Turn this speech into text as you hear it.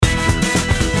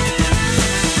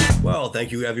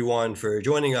Thank you everyone for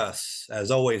joining us.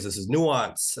 As always, this is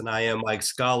Nuance, and I am Mike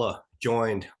Scala,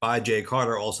 joined by Jay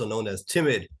Carter, also known as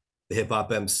Timid, the hip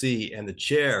hop MC and the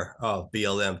chair of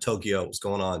BLM Tokyo. What's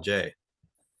going on, Jay?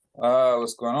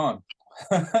 What's going on?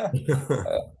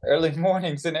 Early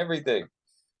mornings and everything.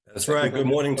 That's right. Good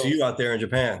morning to you out there in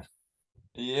Japan.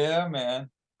 Yeah, man,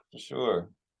 for sure.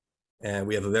 And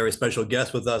we have a very special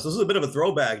guest with us. This is a bit of a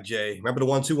throwback, Jay. Remember the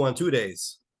 1212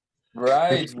 days?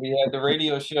 Right, we had the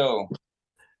radio show.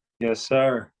 Yes,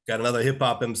 sir. Got another hip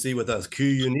hop MC with us,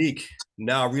 Q-Unique,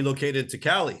 now relocated to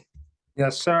Cali.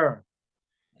 Yes, sir.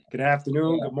 Good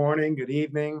afternoon, good morning, good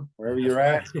evening, wherever you're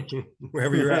at.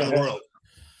 Wherever you're at in the world.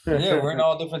 Yeah, we're in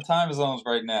all different time zones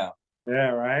right now.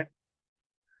 Yeah, right.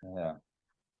 Yeah.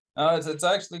 No, it's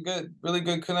actually good, really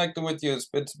good connecting with you.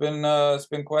 It's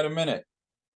been quite a minute.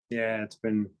 Yeah, it's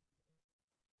been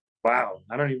wow.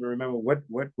 I don't even remember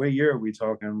what year are we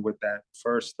talking with that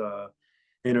first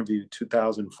interview,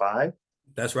 2005?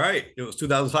 That's right. It was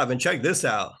 2005. And check this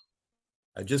out.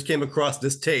 I just came across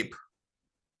this tape.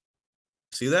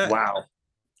 See that? Wow.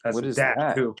 That's What is that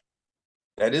that? too.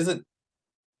 That isn't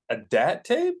a DAT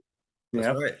tape? That's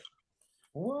Yep. right.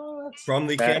 What? From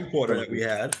the That- camcorder that we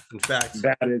had. In fact,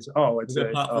 That is it's we're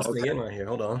gonna pop this thing okay. in right here.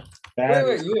 Hold on. That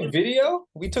Wait, is- you in video?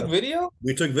 We took video?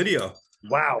 We took video.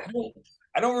 wow.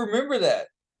 I don't remember that.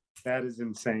 That is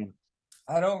insane.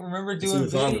 I don't remember Let's see doing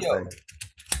what's on this video. thing.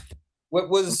 What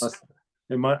was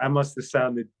I must have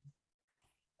sounded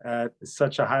at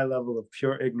such a high level of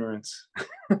pure ignorance.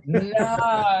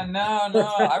 Nah, no.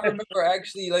 I remember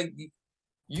actually like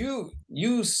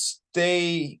you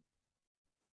stay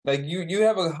like you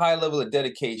have a high level of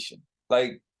dedication.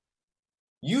 Like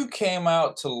you came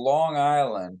out to Long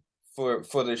Island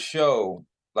for the show,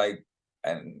 like,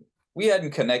 and we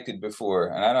hadn't connected before,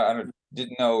 and I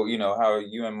didn't know, how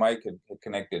you and Mike had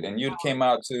connected, and you came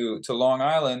out to Long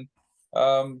Island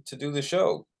to do the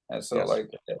show, and so Yes. like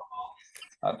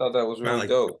I thought that was really Like-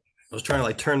 dope. I was trying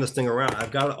to turn this thing around.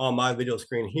 I've got it on my video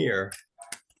screen here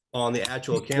on the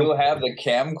actual You still camera. have the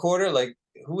camcorder? Like,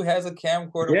 who has a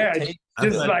camcorder Yeah, with tape?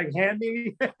 just I'm like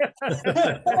handy.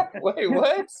 Wait,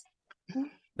 what?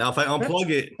 Now, if I unplug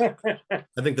it,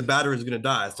 I think the battery is going to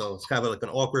die. So it's kind of like an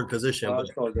awkward position, Oh, but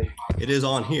it's all good. it is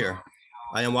on here.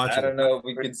 I am watching. I don't know if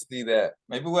we can see that.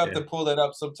 Maybe we'll have to pull that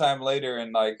up sometime later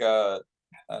and like I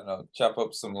don't know, chop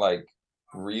up some like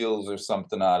reels or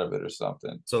something out of it or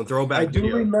something. So throwback I do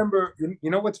video. remember. You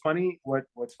know what's funny?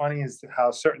 What's funny is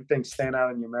how certain things stand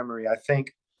out in your memory. I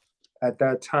think at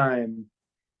that time,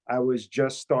 I was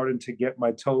just starting to get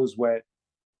my toes wet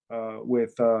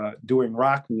with doing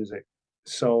rock music.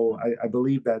 So I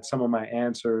believe that some of my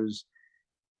answers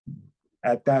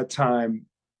at that time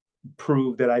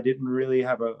proved that I didn't really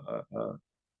have a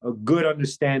good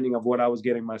understanding of what I was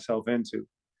getting myself into.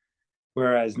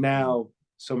 Whereas now,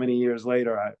 so many years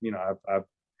later, I've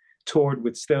toured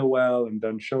with StillWell and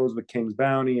done shows with King's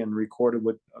Bounty and recorded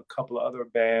with a couple of other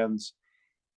bands,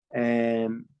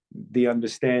 and the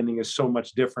understanding is so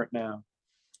much different now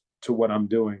to what I'm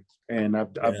doing. And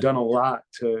I've done a lot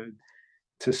to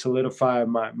solidify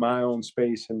my own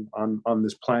space and on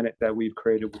this planet that we've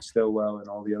created with StillWell, and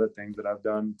all the other things that I've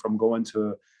done, from going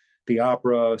to the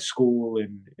opera school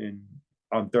in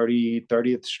on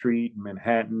 30th Street in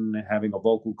Manhattan, and having a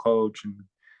vocal coach and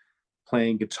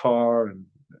playing guitar, and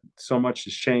so much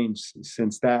has changed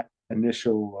since that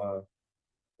initial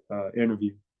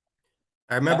interview.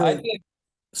 I remember I think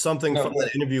something No, from go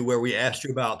that interview where we asked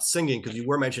you about singing, because you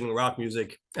were mentioning rock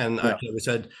music, and Yeah. we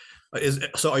said,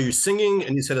 so are you singing?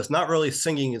 And you said it's not really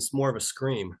singing; it's more of a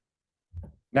scream.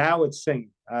 Now it's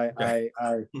singing. Okay.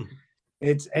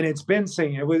 It's been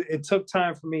singing. It took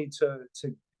time for me to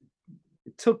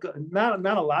it took not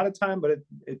a lot of time, but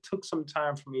it took some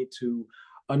time for me to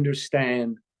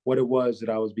understand what it was that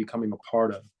I was becoming a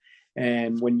part of.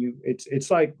 And when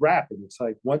it's like rapping. It's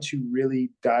like once you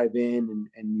really dive in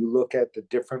and you look at the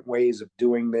different ways of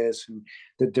doing this and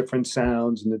the different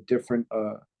sounds and the different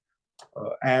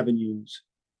avenues,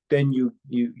 then you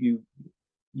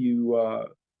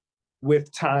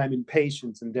with time and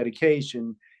patience and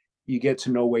dedication, you get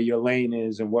to know where your lane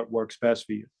is and what works best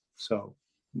for you. So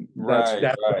that's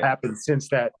Right. what happened since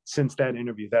that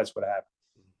interview. That's what happened.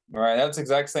 Right, that's the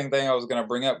exact same thing I was going to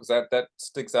bring up, because that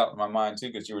sticks out in my mind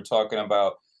too, because you were talking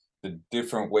about the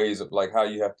different ways of like how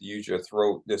you have to use your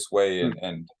throat this way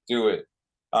and do it.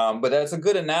 But that's a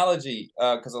good analogy,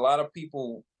 because a lot of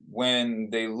people, when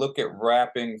they look at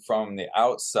rapping from the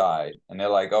outside, and they're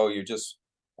like,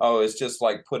 it's just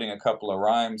like putting a couple of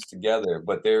rhymes together.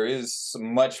 But there is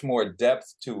much more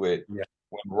depth to it when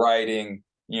writing,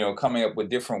 coming up with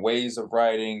different ways of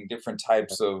writing, different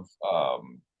types of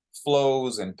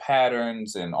flows and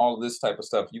patterns and all of this type of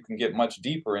stuff, you can get much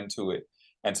deeper into it.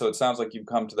 And so it sounds like you've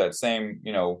come to that same,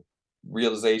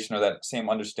 realization or that same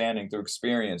understanding through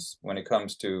experience when it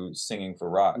comes to singing for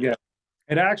rock. Yeah,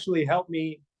 it actually helped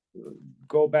me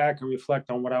go back and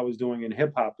reflect on what I was doing in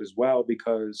hip hop as well,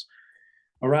 because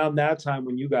around that time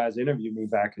when you guys interviewed me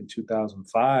back in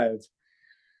 2005,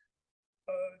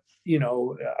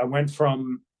 I went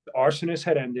from Arsonist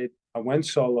had ended, I went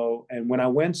solo, and when I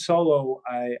went solo,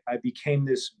 I became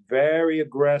this very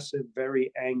aggressive,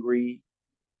 very angry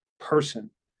person.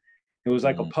 It was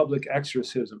like a public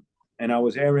exorcism, and I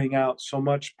was airing out so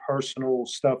much personal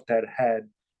stuff that had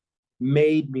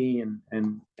made me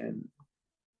and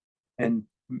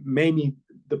made me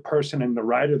the person and the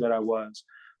writer that I was,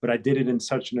 but I did it in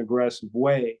such an aggressive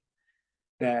way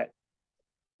that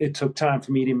it took time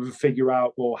for me to even figure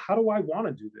out, well, how do I want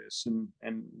to do this?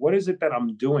 And what is it that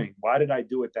I'm doing? Why did I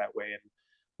do it that way? And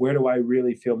where do I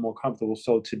really feel more comfortable?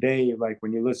 So today, like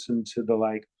when you listen to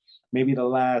maybe the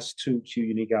last two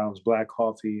Q-Unique albums, Black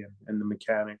Coffee and The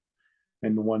Mechanic,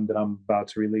 and the one that I'm about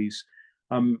to release,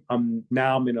 I'm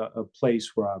in a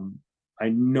place where I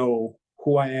know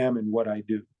who I am and what I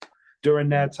do. During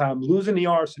that time, losing the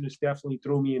Arsonist definitely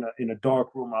threw me in a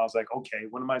dark room. I was like, okay,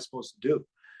 what am I supposed to do?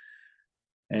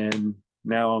 And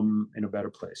now I'm in a better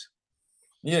place.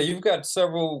 Yeah, you've got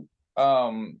several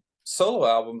solo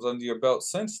albums under your belt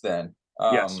since then,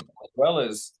 Yes. as well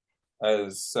as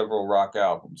several rock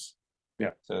albums.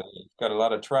 Yeah. So you've got a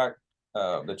lot of track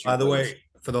that you. By the way,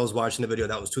 for those watching the video,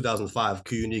 that was 2005.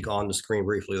 Q-Unique on the screen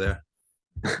briefly there.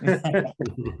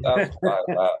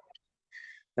 Wow.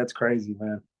 That's crazy,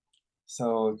 man.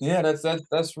 So yeah,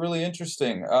 that's really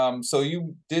interesting. So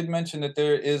you did mention that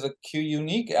there is a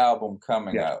Q-Unique album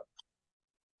coming out.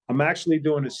 I'm actually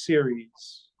doing a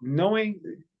series. Knowing,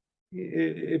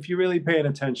 if you're really paying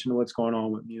attention to what's going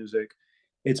on with music,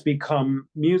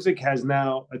 music has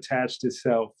now attached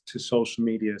itself to social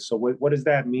media. So what does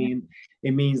that mean?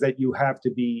 It means that you have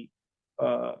to be,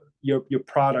 your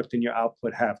product and your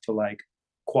output have to like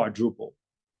quadruple.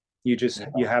 You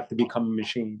have to become a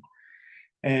machine.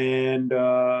 And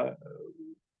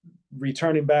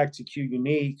returning back to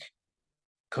Q-Unique,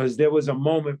 because there was a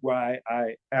moment where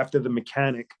I after The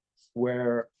Mechanic,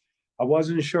 where I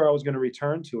wasn't sure I was going to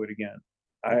return to it again.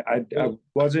 I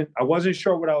wasn't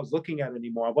sure what I was looking at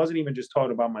anymore. I wasn't even just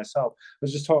talking about myself. I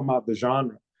was just talking about the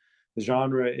genre. The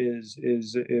genre is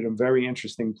in a very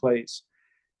interesting place,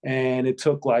 and it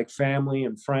took like family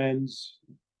and friends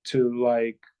to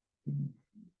like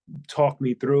talk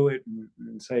me through it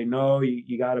and say, no,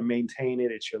 you got to maintain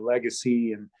it. It's your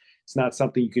legacy, and it's not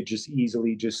something you could just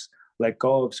easily just let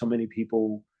go of. So many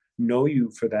people know you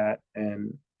for that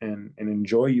and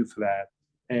enjoy you for that,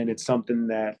 and it's something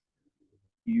that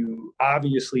you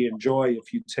obviously enjoy.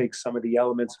 If you take some of the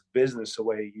elements of business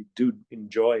away, you do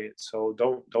enjoy it. So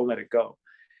don't let it go.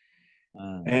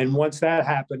 And once that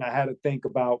happened, I had to think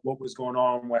about what was going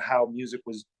on with how music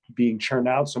was being churned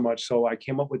out so much. So I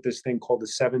came up with this thing called the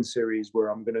 7 series, where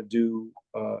I'm going to do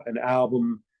an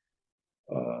album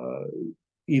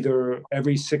either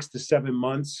every 6 to 7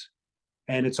 months,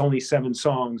 and it's only 7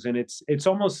 songs. And it's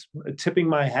almost tipping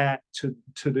my hat to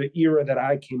the era that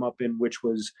I came up in, which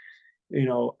was,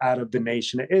 out of the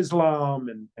Nation of Islam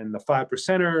and the 5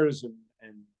 Percenters and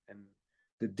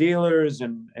the Dealers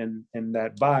and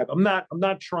that vibe. I'm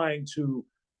not trying to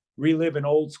relive an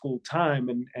old school time,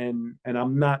 and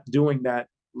I'm not doing that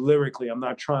lyrically. I'm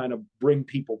not trying to bring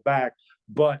people back,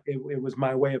 but it was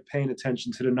my way of paying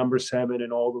attention to the number 7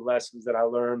 and all the lessons that I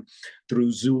learned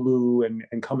through Zulu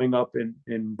and coming up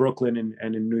in Brooklyn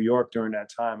and in New York during that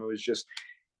time. It was just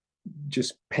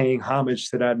paying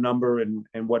homage to that number and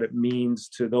what it means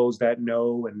to those that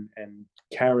know, and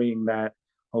carrying that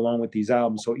along with these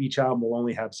albums. So each album will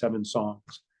only have 7 songs,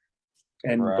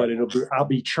 but I'll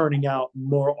be churning out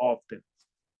more often.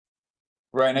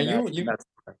 Right. Now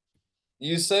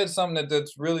you said something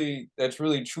that's really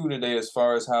true today, as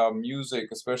far as how music,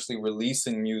 especially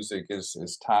releasing music,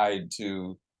 is tied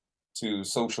to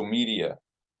social media.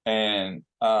 And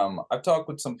I've talked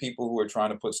with some people who are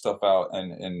trying to put stuff out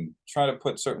and try to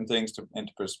put certain things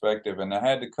into perspective. And I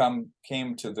had to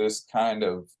came to this kind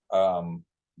of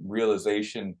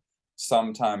realization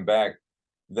sometime back,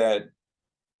 that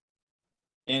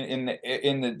in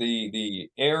the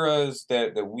eras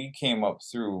that we came up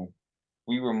through,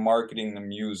 we were marketing the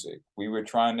music. We were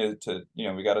trying to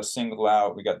we got a single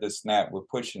out, we got this and that, we're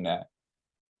pushing that.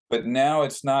 But now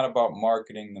it's not about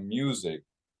marketing the music.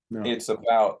 No. It's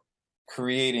about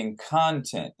creating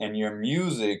content, and your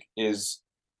music is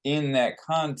in that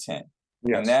content.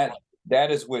 Yes. And that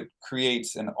is what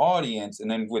creates an audience, and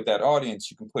then with that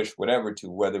audience, you can push whatever to,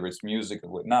 whether it's music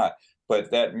or whatnot. But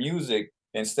that music,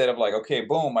 instead of like, okay,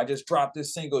 boom, I just dropped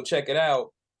this single, check it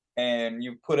out, and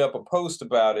you put up a post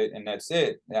about it, and that's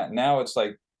it. Now it's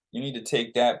like you need to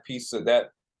take that piece of that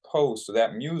post or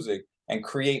that music and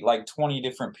create like 20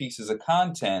 different pieces of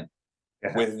content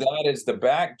Yeah. with that as the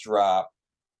backdrop,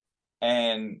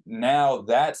 and now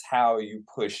that's how you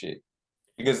push it.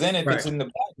 Because then if it's Right. in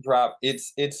the backdrop,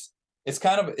 it's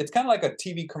kind of like a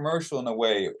TV commercial in a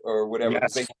way or whatever,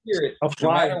 because they Yes. hear it A no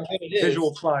matter flyer, what it is.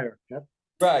 visual flyer. Yep.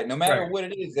 Right, no matter Right. what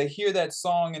it is, they hear that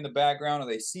song in the background or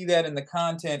they see that in the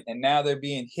content, and now they're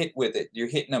being hit with it. You're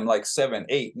hitting them like 7,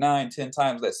 8, 9, 10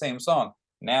 times that same song.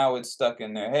 Now it's stuck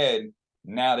in their head.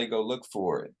 Now they go look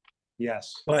for it.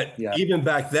 Yes. But Yeah. even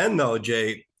back then, though,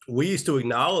 Jay, we used to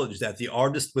acknowledge that the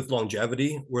artists with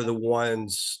longevity were the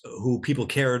ones who people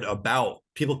cared about.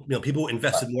 People, people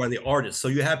invested more in the artist. So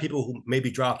you have people who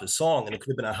maybe dropped a song and it could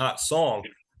have been a hot song,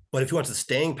 but if you want the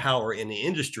staying power in the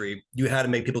industry, you had to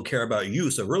make people care about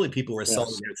you. So really, people were selling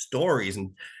Yes. their stories,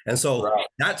 and so Right.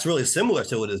 that's really similar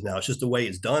to what it is now. It's just the way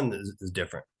it's done is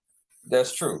different.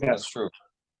 That's true. Yes. That's true.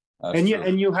 That's And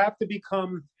true. you have to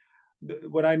become.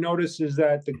 What I notice is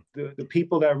that the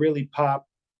people that really pop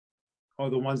are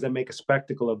the ones that make a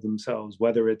spectacle of themselves.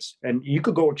 Whether it's, and you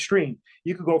could go extreme.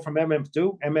 You could go from MF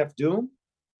Doom,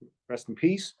 rest in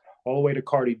peace, all the way to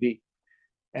Cardi B,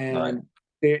 and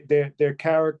their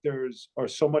characters are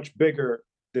so much bigger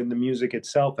than the music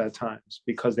itself at times,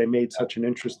 because they made such an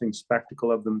interesting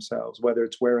spectacle of themselves, whether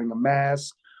it's wearing a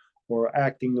mask or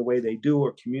acting the way they do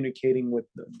or communicating with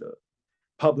the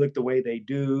public the way they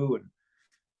do. And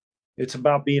it's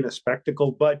about being a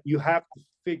spectacle, but you have to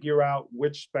figure out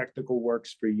which spectacle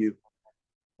works for you.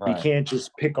 You can't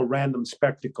just pick a random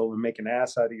spectacle and make an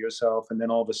ass out of yourself and then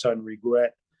all of a sudden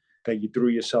regret that you threw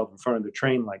yourself in front of the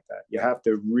train like that. You have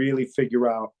to really figure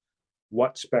out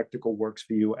what spectacle works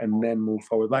for you and then move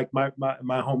forward. Like my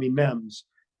homie Nems,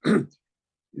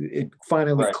 it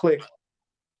finally clicked.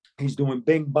 He's doing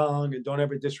Bing Bong and Don't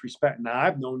Ever Disrespect. Now,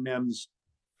 I've known Nems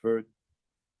for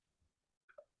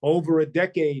over a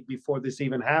decade before this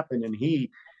even happened, and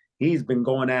he's been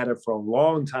going at it for a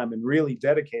long time and really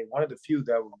dedicated. One of the few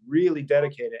that were really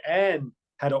dedicated and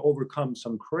had to overcome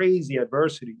some crazy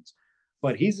adversities.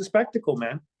 But he's a spectacle,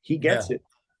 man. He gets it.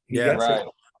 He gets it.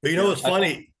 But you know what's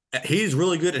funny? He's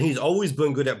really good, and he's always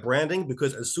been good at branding,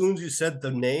 because as soon as you said the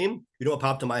name, you know what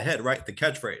popped in my head, right? The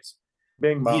catchphrase.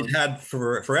 Bing Bong. He's had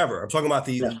for forever. I'm talking about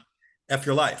the F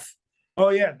Your Life. Oh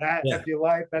yeah, that F Your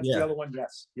Life. That's the other one.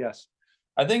 Yes, yes.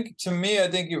 I think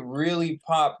it really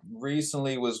popped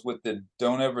recently was with the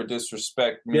Don't Ever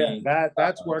Disrespect Me. Yeah,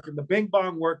 that's working. The Bing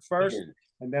Bong worked first,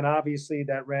 and then obviously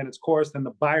that ran its course. Then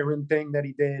the Byron thing that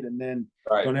he did, and then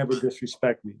Don't Ever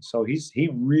Disrespect Me. So he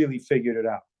really figured it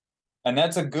out. And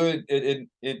that's a good. It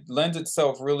lends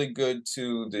itself really good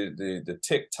to the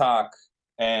TikTok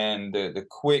and the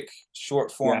quick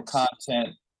short form content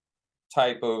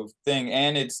type of thing,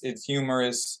 and it's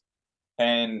humorous,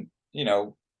 and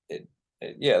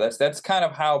that's kind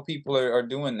of how people are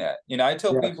doing that. I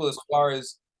tell people, as far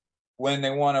as when they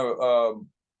want to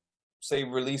say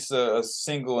release a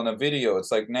single and a video,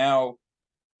 it's like, now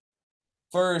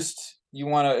first you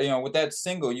want to, with that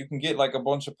single, you can get like a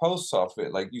bunch of posts off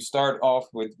it. Like, you start off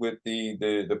with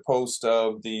the post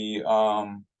of the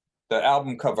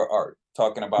album cover art,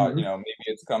 talking about maybe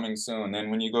it's coming soon.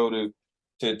 Then when you go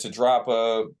to drop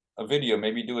a video,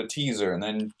 maybe do a teaser, and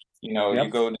then you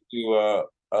go to do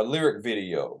a lyric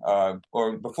video,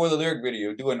 or before the lyric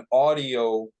video, do an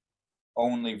audio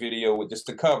only video with just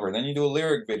the cover. Then you do a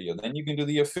lyric video. Then you can do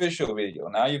the official video.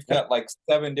 Now you've got like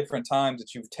 7 different times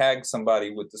that you've tagged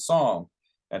somebody with the song,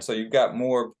 and so you've got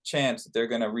more chance that they're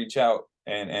going to reach out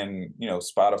and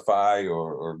Spotify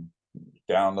or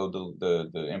download the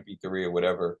MP3 or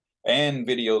whatever, and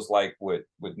videos like what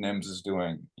Nims is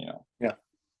doing.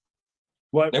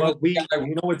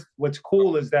 What's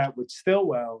cool is that with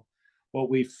StillWell, what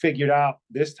we figured out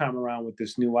this time around with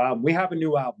this new album, we have a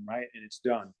new album, right? And it's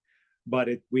done, but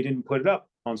we didn't put it up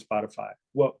on Spotify.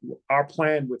 What our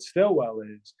plan with StillWell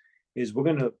is we're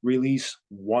going to release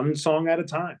one song at a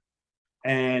time.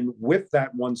 And with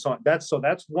that one song, that's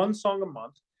one song a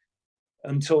month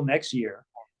until next year.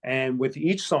 And with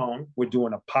each song, we're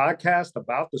doing a podcast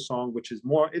about the song, which is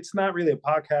more, it's not really a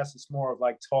podcast. It's more of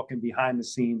like talking behind the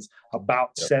scenes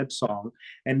about said song.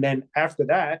 And then after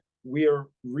that, we are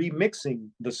remixing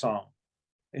the song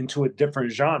into a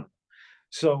different genre.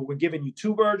 So we're giving you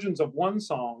 2 versions of one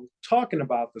song, talking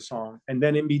about the song, and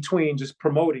then in between just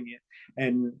promoting it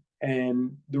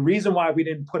And the reason why we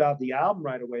didn't put out the album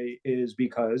right away is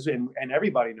because, and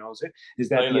everybody knows it, is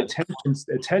that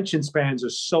the attention spans are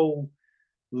so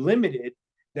limited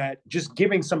that just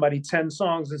giving somebody 10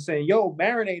 songs and saying, yo,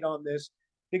 marinate on this,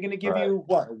 they're going to give you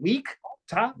what, a week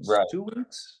tops, 2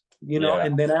 weeks, you know,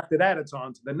 and then after that it's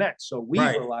on to the next. So we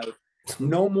were like,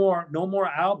 no more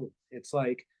album. It's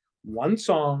like one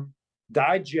song,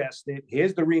 digest it,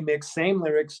 here's the remix, same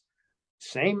lyrics,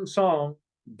 same song,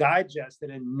 digest it,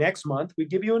 and next month we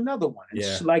give you another one.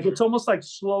 It's like, it's almost like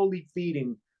slowly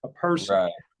feeding a person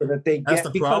so that they get. That's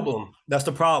the problem. That's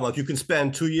the problem. If you can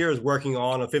spend 2 years working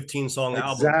on a 15-song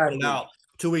album, put it out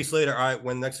 2 weeks later, all right,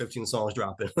 when the next 15 songs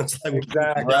drop in. It's like,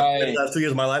 that's 2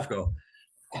 years of my life go.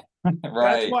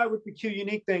 That's why with the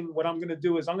Q-Unique thing, what I'm going to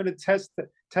do is I'm going to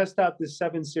test out this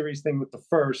 7 series thing with the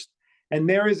first, and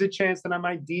there is a chance that I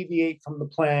might deviate from the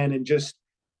plan and just,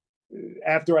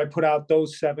 after I put out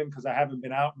those 7, because I haven't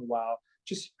been out in a while,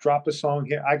 just drop a song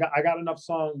here. I got enough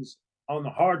songs on the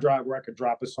hard drive where I could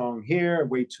drop a song here,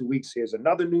 wait 2 weeks, here's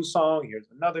another new song, here's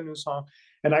another new song,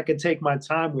 and I could take my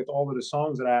time with all of the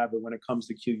songs that I have when it comes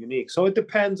to Q-Unique. So it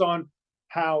depends on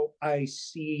how I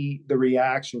see the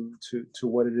reaction to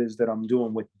what it is that I'm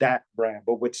doing with that brand.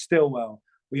 But with StillWell,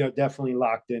 we are definitely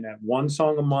locked in at 1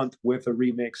 song a month with a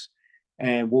remix,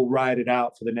 and we'll ride it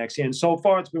out for the next year. And so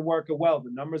far, it's been working well.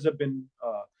 The numbers have been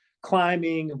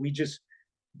climbing. We just,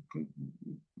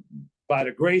 by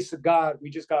the grace of God, we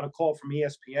just got a call from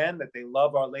ESPN that they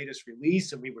love our latest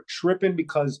release, and we were tripping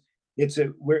because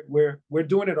we're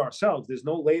doing it ourselves. There's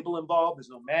no label involved. There's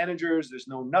no managers. There's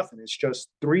no nothing. It's just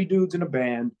 3 dudes in a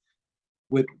band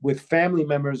with family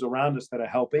members around us that are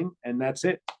helping, and that's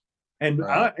it. And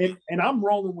I'm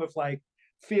rolling with like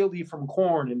Fieldy from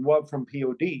Korn and Wub from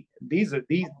POD.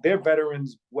 They're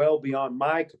veterans well beyond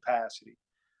my capacity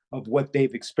of what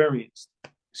they've experienced,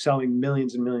 selling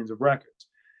millions and millions of records.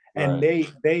 And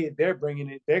they're bringing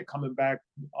it. They're coming back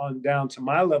on down to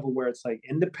my level where it's like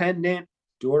independent,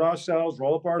 do it ourselves,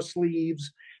 roll up our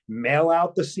sleeves, mail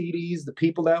out the CDs, the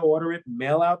people that order it,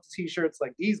 mail out the T-shirts.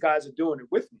 Like, these guys are doing it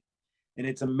with me. And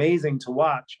it's amazing to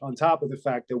watch, on top of the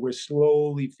fact that we're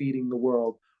slowly feeding the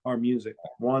world our music,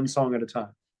 1 song at a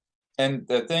time. And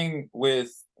the thing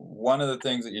with one of the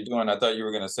things that you're doing, I thought you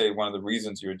were going to say one of the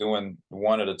reasons you're doing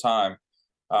 1 at a time,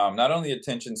 not only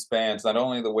attention spans, not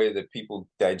only the way that people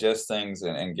digest things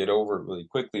and get over it really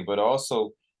quickly, but also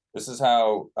this is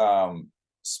how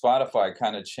Spotify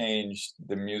kind of changed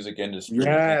the music industry.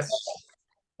 Yes.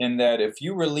 In that if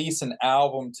you release an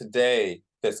album today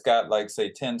that's got, like,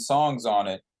 say 10 songs on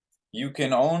it, you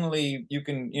can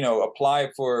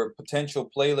apply for potential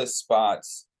playlist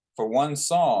spots for 1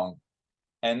 song.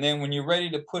 And then when you're ready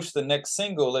to push the next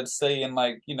single, let's say in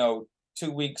 2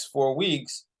 weeks, 4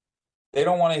 weeks, they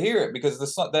don't want to hear it because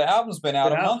the album's been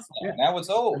out a month now. Now it's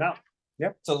old.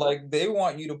 Yep. So like they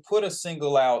want you to put a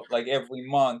single out like every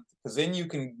month, because then you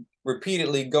can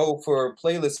repeatedly go for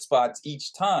playlist spots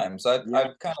each time. So I've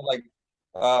kind of like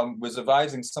was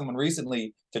advising someone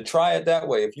recently to try it that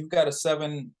way. If you've got a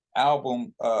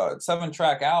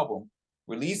 7-track album,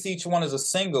 release each one as a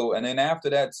single, and then after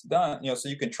that's done, so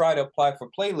you can try to apply for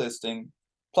playlisting,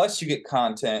 plus you get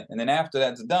content, and then after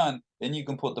that's done, then you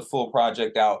can put the full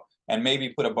project out and maybe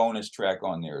put a bonus track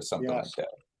on there or something like that.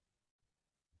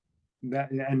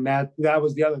 That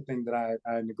was the other thing that I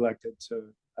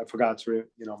forgot to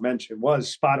mention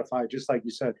was Spotify. Just like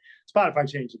you said, Spotify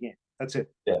changed the game. That's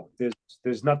it. Yeah.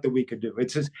 There's nothing we could do.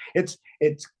 It's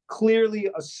clearly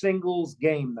a singles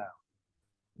game now.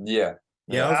 Yeah.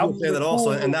 Yeah, I was going to say that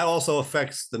also, and that also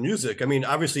affects the music. I mean,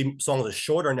 obviously, songs are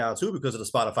shorter now too because of the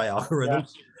Spotify algorithm,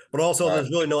 but also there's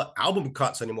really no album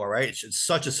cuts anymore, right? It's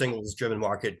such a singles-driven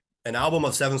market. An album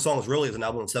of 7 songs really is an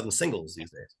album of 7 singles these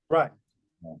days. Right.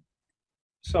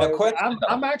 So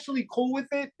I'm actually cool with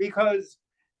it because,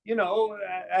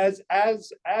 as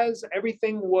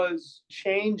everything was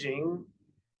changing,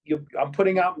 I'm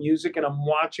putting out music and I'm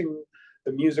watching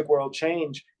the music world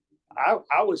change.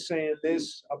 I was saying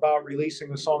this about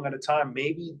releasing a song at a time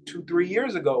maybe 2-3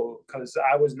 years ago, because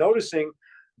I was noticing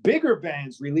bigger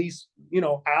bands release,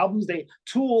 albums.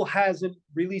 Tool hasn't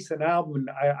released an album,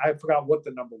 I forgot what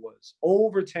the number was,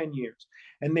 over 10 years.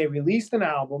 And they released an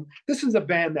album. This is a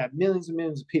band that millions and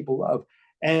millions of people love.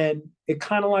 And it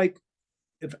kind of like,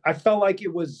 I felt like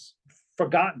it was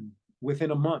forgotten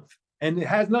within a month. And it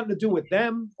has nothing to do with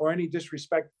them or any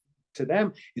disrespect to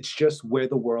them. It's just where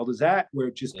the world is at,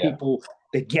 where just people,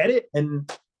 they get it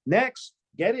and next,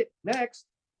 get it next.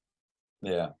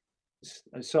 Yeah.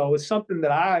 So it's something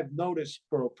that I've noticed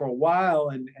for a while,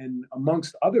 and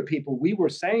amongst other people, we were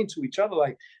saying to each other,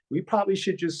 like, we probably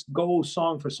should just go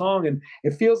song for song. And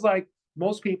it feels like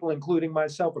most people, including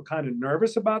myself, are kind of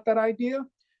nervous about that idea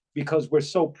because we're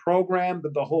so programmed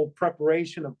that the whole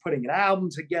preparation of putting an album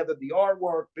together, the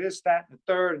artwork, this, that, and the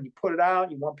third, and you put it out,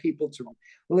 you want people to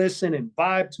listen and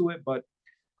vibe to it. But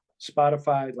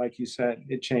Spotify, like you said,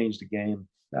 it changed the game.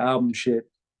 The album shit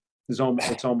is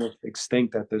it's almost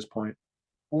extinct at this point.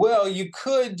 Well, you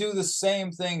could do the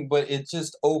same thing, but it's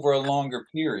just over a longer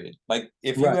period. Like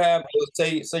if you Right. have,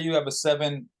 say you have a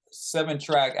seven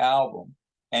track album,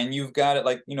 and you've got it,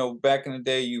 like, you know, back in the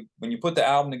day, when you put the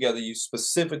album together, you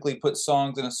specifically put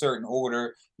songs in a certain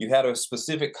order. You had a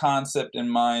specific concept in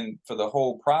mind for the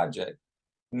whole project.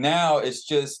 Now it's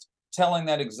just telling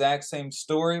that exact same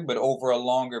story, but over a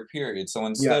longer period. So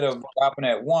instead of dropping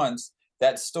at once,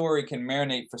 that story can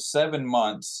marinate for 7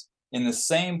 months in the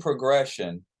same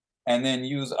progression, and then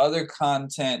use other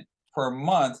content per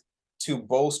month to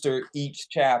bolster each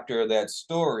chapter of that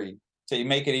story to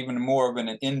make it even more of an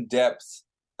in-depth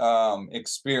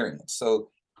experience. So,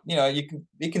 you know,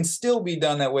 it can still be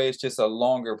done that way. It's just a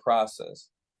longer process.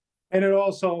 And it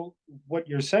also, what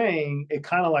you're saying, it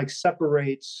kind of like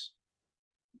separates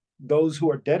those who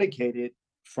are dedicated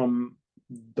from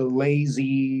the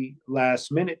lazy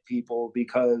last minute people,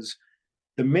 because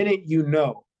the minute you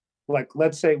know, like,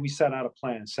 let's say we set out a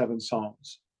plan, 7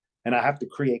 songs, and I have to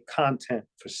create content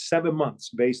for 7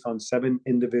 months based on 7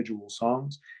 individual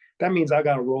songs. That means I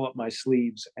got to roll up my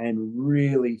sleeves and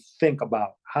really think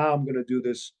about how I'm going to do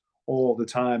this all the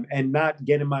time and not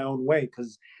get in my own way.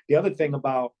 Because the other thing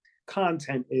about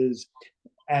content is,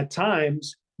 at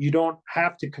times, you don't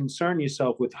have to concern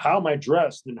yourself with how am I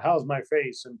dressed and how's my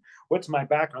face and what's my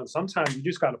background. Sometimes you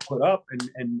just got to put up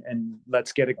and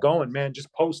let's get it going, man.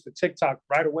 Just post the TikTok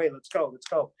right away. Let's go.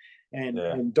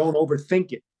 And don't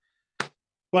overthink it.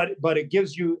 But it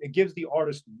gives the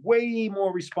artist way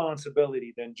more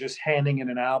responsibility than just handing in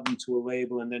an album to a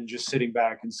label and then just sitting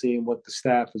back and seeing what the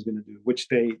staff is going to do, which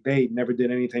they never did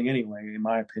anything anyway, in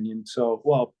my opinion. So,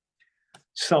 well,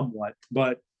 somewhat,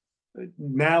 but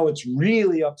now it's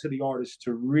really up to the artist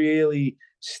to really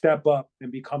step up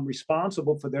and become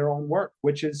responsible for their own work,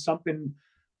 which is something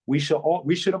we should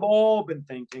have all been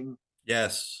thinking.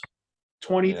 Yes.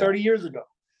 20, 30 years ago.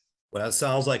 Well, that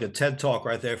sounds like a TED Talk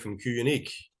right there from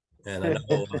Q-Unique. And I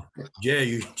know, Jay,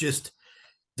 you just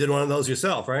did one of those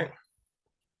yourself, right?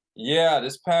 Yeah,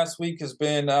 this past week has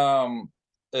been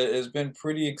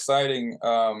pretty exciting.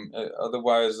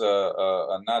 Otherwise,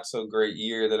 a not so great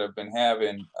year that I've been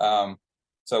having.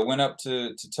 So I went up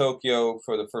to Tokyo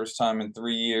for the first time in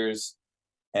 3 years,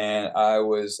 and I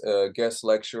was a guest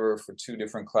lecturer for 2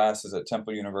 different classes at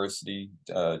Temple University,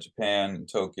 Japan, and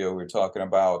Tokyo. We were talking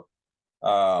about,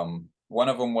 one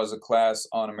of them was a class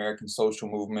on American social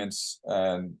movements,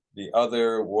 and the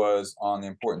other was on the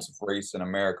importance of race in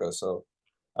America. So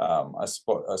I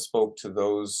spoke to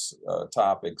those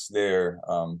topics there,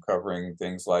 covering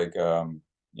things like,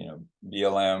 you know,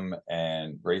 BLM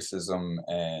and racism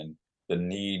and the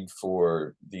need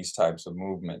for these types of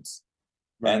movements.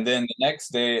 Right. And then the next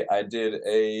day I did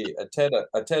a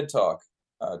TED Talk,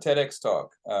 TEDx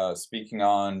talk, speaking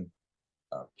on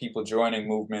people joining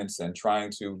movements and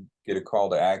trying to get a call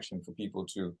to action for people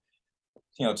to,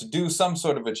 you know, to do some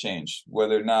sort of a change,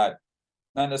 whether or not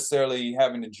necessarily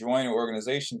having to join an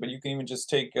organization, but you can even just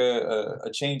take a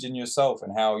change in yourself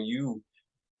and how you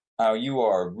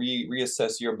are,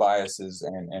 reassess your biases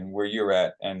and where you're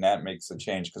at, and that makes a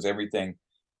change, because everything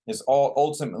is all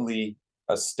ultimately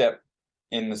a step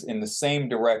in the same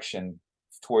direction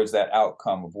towards that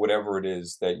outcome of whatever it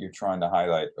is that you're trying to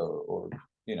highlight or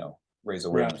you know, raise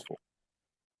awareness for.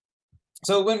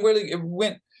 So it went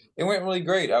really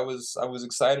great. I was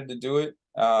excited to do it.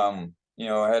 You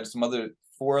know, I had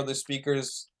 4 other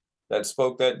speakers that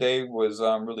spoke that day. Was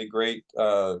really great. 2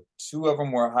 of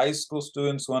them were high school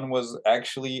students. One was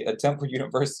actually a Temple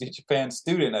University Japan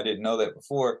student. I didn't know that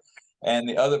before. And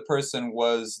the other person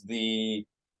was the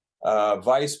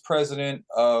vice president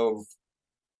of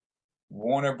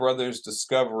Warner Brothers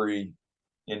Discovery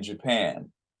in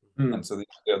Japan. And so these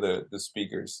are the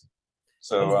speakers.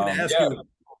 So I was going to ask you,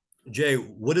 Jay,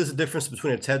 what is the difference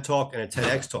between a TED Talk and a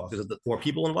TEDx Talk? Is it more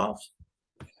people involved?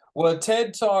 Well,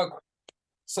 TED Talk,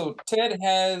 so TED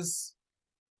has,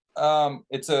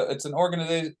 it's an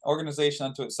organization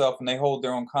unto itself, and they hold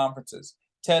their own conferences.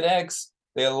 TEDx,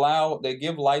 they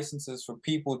give licenses for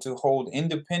people to hold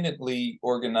independently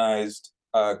organized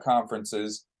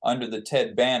conferences under the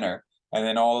TED banner, and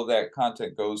then all of that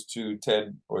content goes to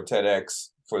TED or TEDx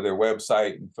for their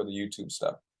website and for the YouTube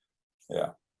stuff. Yeah.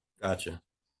 Gotcha.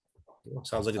 Well,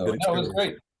 sounds like a good experience. No, it was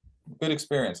great. Good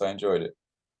experience. I enjoyed it.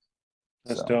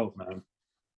 That's dope, man.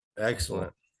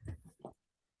 Excellent.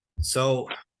 So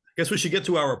guess we should get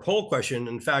to our poll question.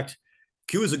 In fact,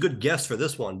 Q is a good guest for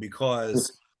this one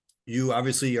because you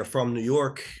obviously are from New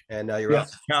York and now you're out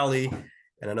Yes. in Cali,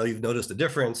 and I know you've noticed the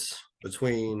difference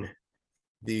between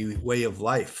the way of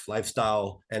life,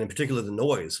 lifestyle, and in particular the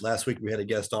noise. Last week we had a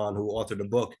guest on who authored a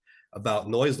book about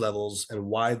noise levels and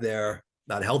why they're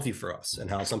not healthy for us, and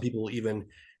how some people even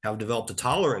have developed a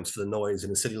tolerance for the noise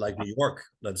in a city like New York,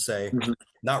 let's say,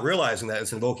 not realizing that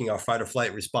it's invoking our fight or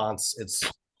flight response. It's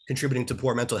contributing to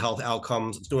poor mental health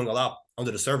outcomes. It's doing a lot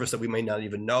under the surface that we may not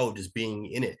even know just being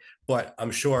in it. But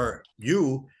I'm sure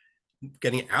you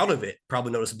getting out of it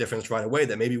probably noticed a difference right away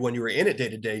that maybe when you were in it day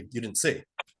to day, you didn't see.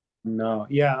 No,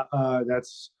 yeah,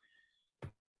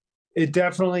 it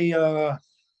definitely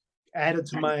added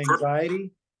to my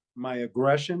anxiety, my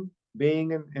aggression,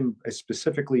 being in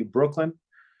specifically Brooklyn,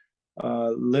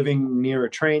 living near a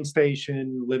train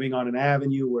station, living on an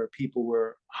avenue where people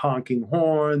were honking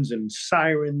horns and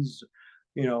sirens,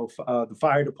 the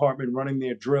fire department running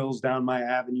their drills down my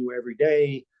avenue every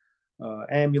day,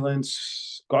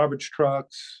 ambulance, garbage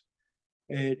trucks.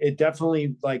 It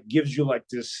definitely like gives you like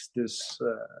this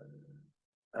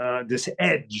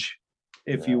edge,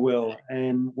 if you will.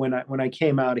 And when I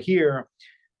came out here,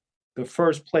 the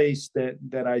first place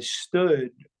that I stood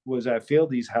was at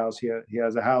Fieldy's house. He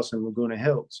has a house in Laguna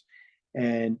Hills,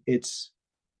 and it's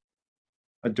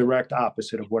a direct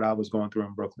opposite of what I was going through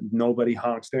in Brooklyn. Nobody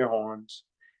honks their horns.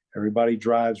 Everybody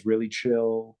drives really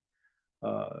chill.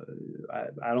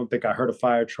 I don't think I heard a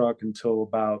fire truck until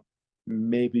about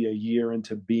maybe a year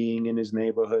into being in his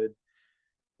neighborhood.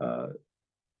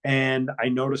 And I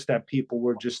noticed that people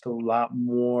were just a lot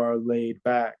more laid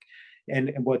back.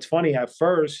 And what's funny, at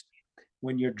first,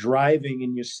 when you're driving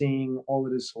and you're seeing all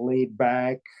of this laid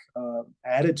back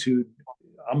attitude,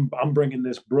 I'm bringing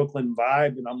this Brooklyn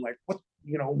vibe, and I'm like, what,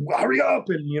 hurry up,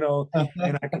 and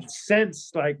and I can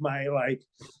sense like my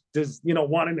just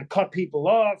wanting to cut people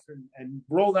off and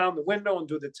roll down the window and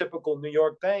do the typical New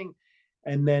York thing.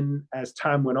 And then as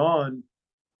time went on,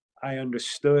 I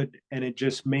understood, and it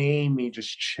just made me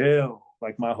just chill.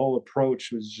 Like my whole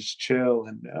approach was just chill,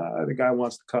 and the guy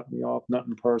wants to cut me off,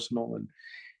 nothing personal. And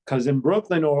because in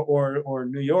Brooklyn or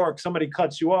New York, somebody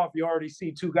cuts you off, you already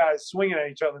see two guys swinging at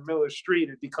each other in the middle of the street.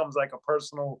 It becomes like a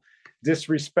personal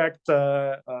disrespect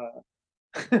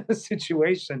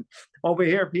situation. Over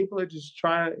here, people are just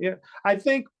trying. Yeah, I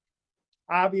think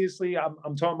obviously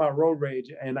I'm talking about road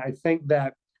rage, and I think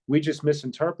that we just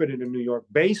misinterpreted in New York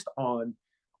based on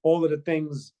all of the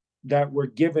things that were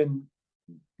given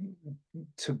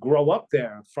to grow up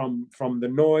there, from the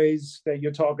noise that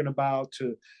you're talking about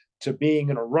to being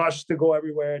in a rush to go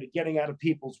everywhere, to getting out of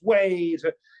people's ways.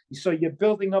 So you're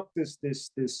building up this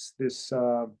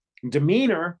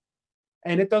demeanor,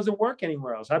 and it doesn't work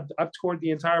anywhere else. I've toured the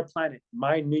entire planet.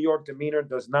 My New York demeanor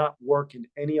does not work in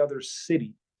any other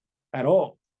city at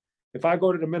all. If I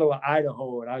go to the middle of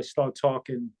Idaho and I start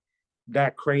talking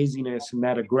that craziness and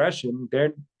that aggression,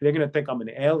 they're gonna think I'm an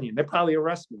alien. They probably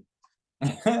arrest me.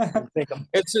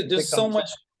 There's so much.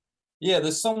 Yeah,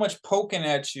 there's so much poking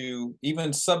at you,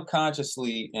 even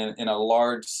subconsciously, in a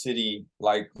large city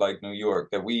like New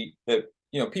York, that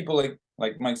people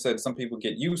like Mike said, some people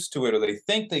get used to it, or they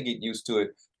think they get used to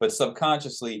it, but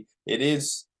subconsciously it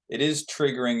is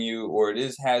triggering you, or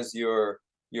has your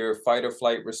fight or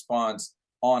flight response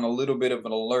on a little bit of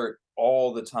an alert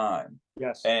all the time.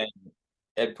 Yes. And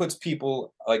it puts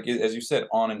people, like as you said,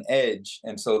 on an edge.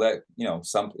 And so that,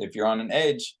 if you're on an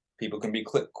edge, people can be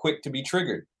quick to be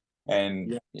triggered.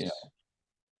 And yes.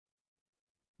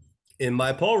 In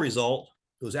my poll result,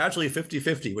 it was actually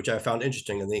 50-50, which I found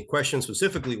interesting. And the question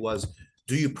specifically was,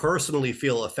 do you personally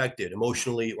feel affected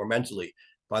emotionally or mentally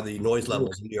by the noise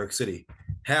levels in New York City?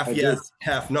 Half yes,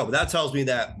 half no. But that tells me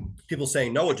that people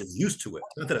saying no are just used to it.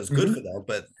 Not that it's good for them,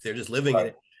 but they're just living in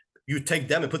it. You take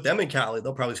them and put them in Cali,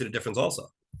 they'll probably see the difference also.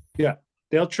 Yeah,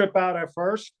 they'll trip out at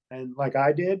first, and like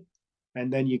I did,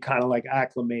 and then you kind of like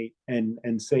acclimate and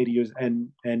say to you,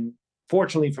 and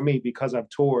fortunately for me, because I've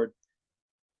toured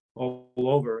all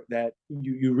over, that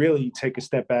you really take a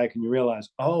step back and you realize,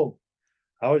 oh,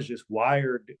 I was just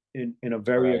wired in a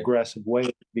very aggressive way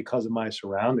because of my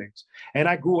surroundings. And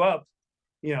I grew up,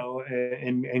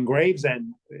 in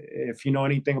Gravesend. If you know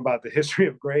anything about the history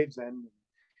of Gravesend,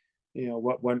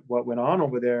 what went on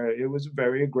over there, it was a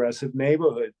very aggressive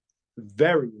neighborhood.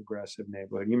 Very aggressive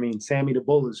neighborhood. You mean Sammy the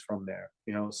Bull is from there,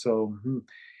 so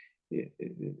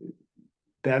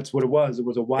that's what it was. It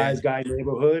was a wise guy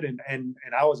neighborhood, and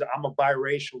I'm a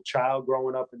biracial child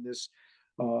growing up in this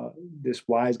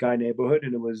wise guy neighborhood,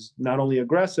 and it was not only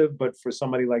aggressive, but for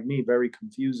somebody like me, very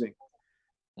confusing,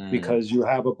 because you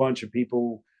have a bunch of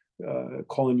people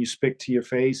calling you spick to your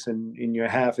face, and you're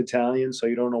half Italian, so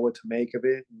you don't know what to make of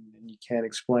it, and you can't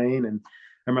explain. And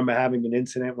I remember having an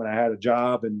incident when I had a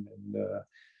job, and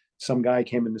some guy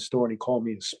came in the store and he called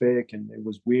me a spick, and it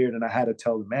was weird, and I had to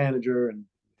tell the manager, and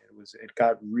it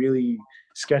got really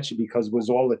sketchy because it was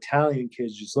all Italian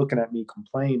kids just looking at me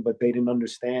complain, but they didn't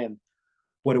understand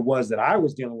what it was that I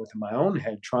was dealing with in my own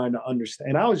head, trying to understand.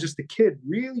 And I was just a kid,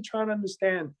 really trying to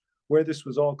understand where this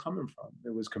was all coming from.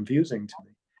 It was confusing to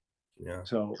me. Yeah.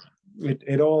 So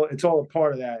it's all a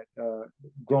part of that,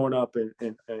 growing up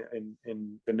in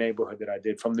the neighborhood that I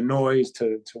did, from the noise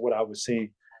to what I was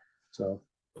seeing. So.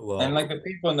 Well, And like the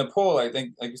people in the poll, I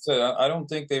think, like you said, I don't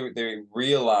think they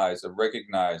realize or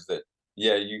recognize that.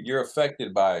 Yeah, you're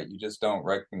affected by it. You just don't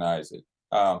recognize it.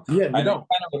 Yeah, I know. It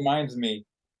kind of reminds me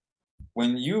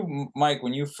when Mike,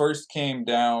 when you first came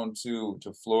down to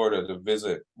Florida to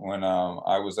visit, when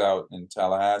I was out in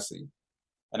Tallahassee,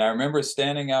 and I remember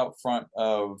standing out front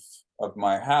of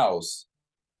my house.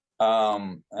 I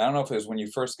don't know if it was when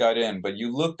you first got in, but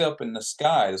you looked up in the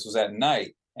sky. This was at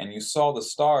night, and you saw the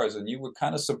stars, and you were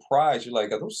kind of surprised. You're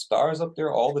like, "Are those stars up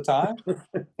there all the time?"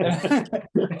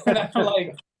 And I'm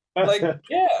like,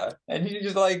 yeah. And you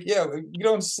just like, yeah, you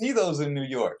don't see those in New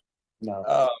York.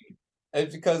 No.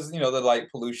 It's because, the light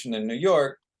pollution in New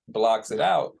York blocks it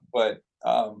out. But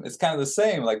it's kind of the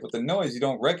same, like with the noise, you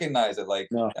don't recognize it. Like,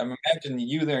 No. I'm imagining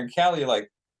you there in Cali, you're like,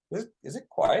 is it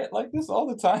quiet like this all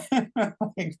the time?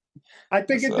 Like, I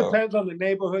think it so, depends on the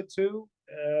neighborhood too.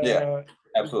 yeah,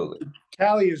 absolutely.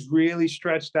 Cali is really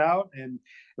stretched out, and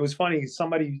it was funny.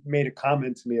 Somebody made a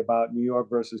comment to me about New York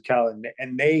versus Cali,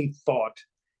 and they thought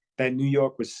that New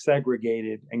York was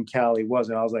segregated and Cali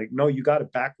wasn't. I was like, no, you got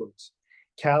it backwards.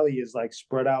 Cali is like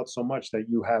spread out so much that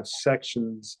you have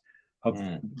sections of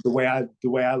the way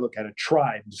I look at it,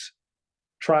 tribes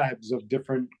of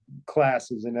different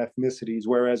classes and ethnicities,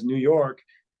 whereas New York,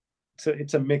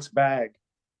 it's a mixed bag.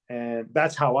 And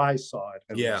that's how I saw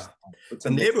it. Yeah. The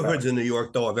neighborhoods in New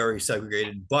York, though, are very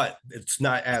segregated, but it's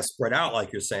not as spread out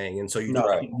like you're saying. And so you do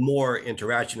get more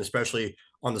interaction, especially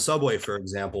on the subway, for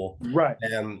example. Right.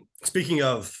 And speaking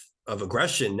of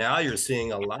aggression, now you're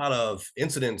seeing a lot of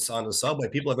incidents on the subway.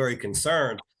 People are very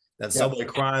concerned that subway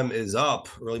crime is up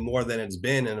really more than it's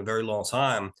been in a very long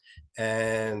time.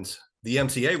 And the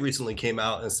MTA recently came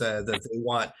out and said that they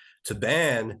want to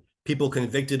ban people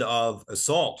convicted of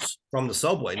assaults from the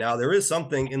subway. Now, there is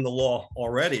something in the law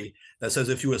already that says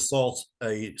if you assault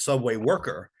a subway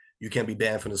worker, you can be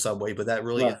banned from the subway, but that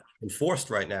really isn't enforced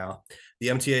right now. The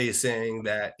MTA is saying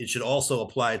that it should also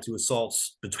apply to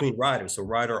assaults between riders. So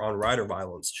rider-on-rider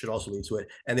violence should also lead to it,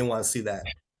 and they want to see that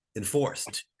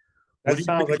enforced. What do you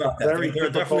think about that? There are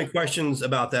definitely questions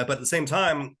about that, but at the same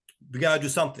time, we got to do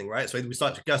something, right? So we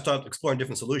got to start exploring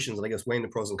different solutions, and I guess weighing the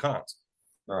pros and cons.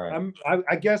 Right.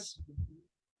 I guess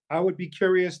I would be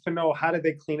curious to know, how did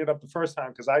they clean it up the first time?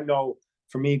 Because I know,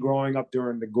 for me, growing up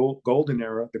during the golden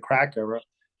era, the crack era,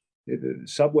 the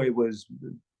subway was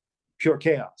pure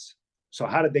chaos. So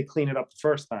how did they clean it up the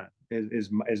first time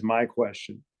is my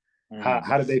question.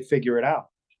 How did they figure it out?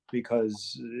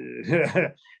 Because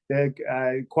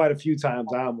quite a few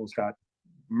times I almost got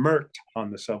murked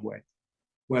on the subway,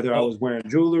 whether I was wearing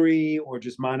jewelry or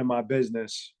just minding my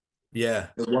business. Yeah,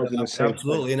 it wasn't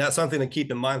absolutely. And that's something to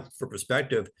keep in mind for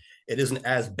perspective. It isn't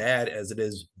as bad as it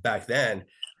is back then,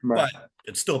 but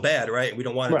it's still bad, right? We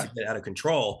don't want it to get out of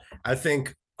control. I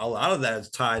think a lot of that is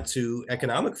tied to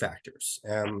economic factors.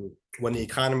 When the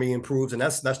economy improves, and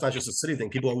that's not just a city thing.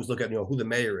 People always look at, who the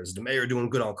mayor is. The mayor doing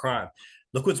good on crime.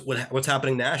 Look what's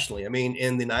happening nationally. I mean,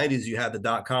 in the 90s, you had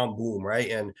the .com boom, right?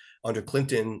 And under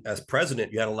Clinton as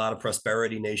president, you had a lot of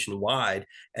prosperity nationwide.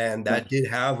 And that did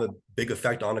have a big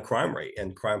effect on the crime rate,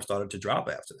 and crime started to drop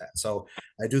after that. So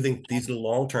I do think these are the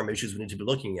long-term issues we need to be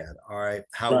looking at. All right,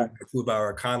 how we improve our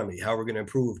economy, how we're going to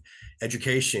improve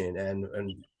education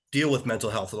and deal with mental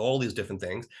health and all these different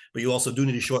things. But you also do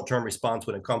need a short-term response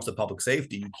when it comes to public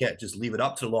safety. You can't just leave it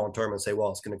up to the long-term and say, well,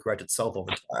 it's going to correct itself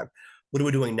over time. What are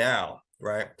we doing now?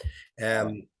 Right.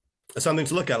 It's something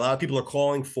to look at. A lot of people are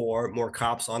calling for more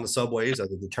cops on the subways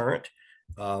as a deterrent.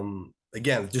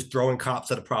 Again, just throwing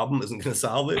cops at a problem isn't going to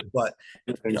solve it. But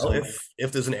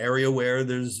if there's an area where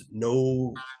there's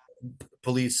no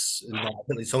police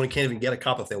involvement, someone can't even get a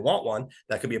cop if they want one,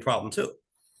 that could be a problem too.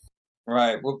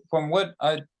 Right. Well, from what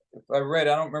I read,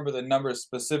 I don't remember the numbers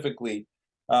specifically,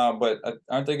 but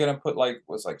aren't they going to put like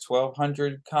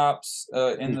 1,200 cops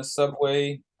in the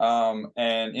subway? And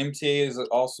MTA is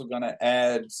also going to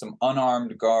add some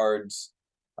unarmed guards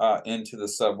into the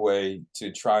subway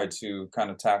to try to kind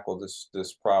of tackle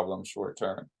this problem short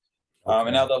term.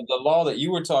 And now the law that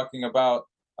you were talking about,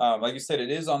 like you said,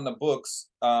 it is on the books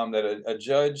that a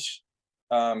judge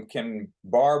can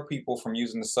bar people from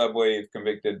using the subway if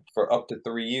convicted for up to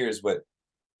 3 years. But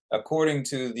according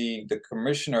to the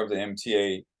commissioner of the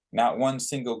MTA, not one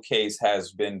single case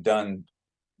has been done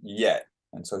yet,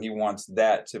 and so he wants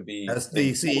that to be. That's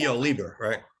the CEO Lieber,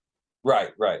 right?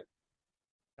 Right, right.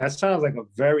 That sounds like a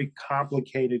very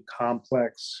complicated,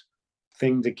 complex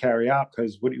thing to carry out.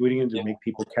 Because what are you going to do? Yeah. Make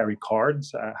people carry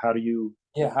cards? How do you?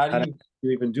 Yeah, how How do do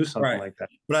you even do something like that?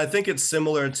 But I think it's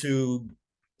similar to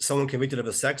someone convicted of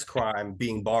a sex crime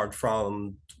being barred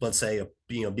from, let's say,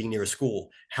 being near a school.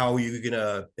 How are you going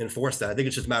to enforce that? I think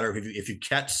it's just a matter of if you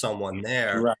catch someone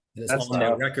there Right. and it's That's on their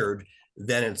tough. record,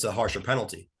 then it's a harsher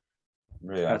penalty.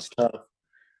 Yeah. That's tough.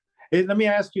 Let me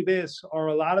ask you this: are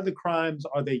a lot of the crimes,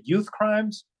 are they youth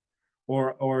crimes,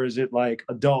 or is it like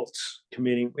adults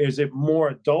committing? Is it more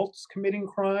adults committing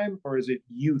crime, or is it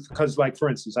youth? Because, like, for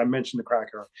instance, I mentioned the crack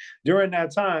era. During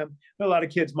that time, there were a lot of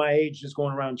kids my age just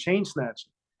going around chain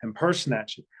snatching and purse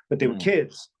snatching, but they were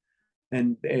kids.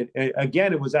 And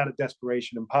again, it was out of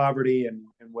desperation and poverty and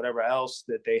whatever else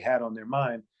that they had on their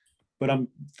mind. But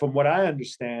from what I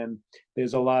understand,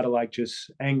 there's a lot of like just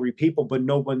angry people, but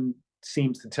no one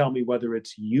seems to tell me whether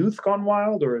it's youth gone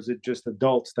wild or is it just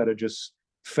adults that are just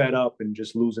fed up and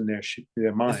just losing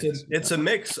their minds. It's a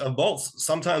mix of both.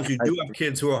 Sometimes you do have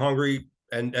kids who are hungry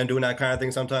and doing that kind of thing.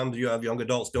 Sometimes you have young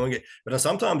adults doing it, but then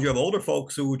sometimes you have older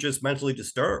folks who are just mentally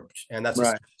disturbed, and that's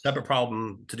a separate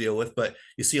problem to deal with. But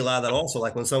you see a lot of that also,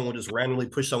 like when someone will just randomly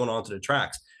push someone onto the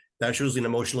tracks. That's usually an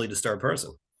emotionally disturbed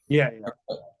person. Yeah.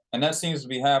 And that seems to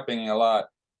be happening a lot.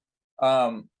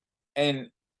 And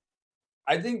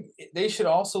I think they should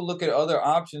also look at other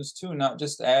options too, not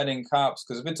just adding cops.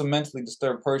 Because if it's a mentally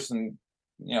disturbed person,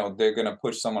 they're going to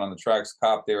push someone on the tracks,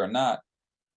 cop there or not.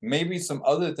 Maybe some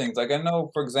other things. Like I know,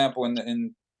 for example,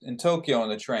 in Tokyo on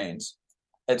the trains,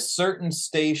 at certain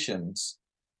stations,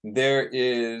 there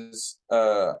is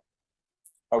a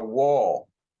wall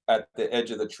at the edge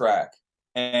of the track,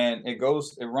 and it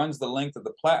runs the length of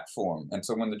the platform. And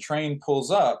so when the train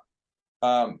pulls up,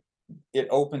 it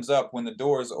opens up when the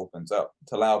doors opens up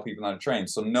to allow people on the train,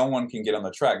 so no one can get on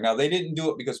the track. Now, they didn't do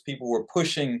it because people were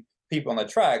pushing people on the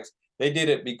tracks. They did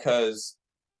it because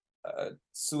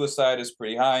suicide is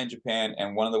pretty high in Japan,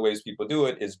 and one of the ways people do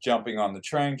it is jumping on the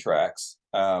train tracks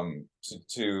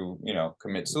to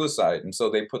commit suicide. And so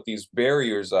they put these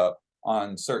barriers up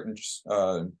on certain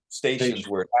stations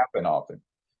where it happened often.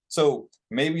 So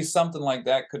maybe something like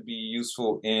that could be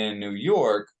useful in New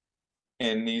York,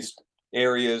 in these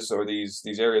areas, or these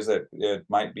areas that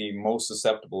might be most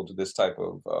susceptible to this type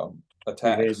of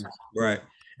attacks. Right.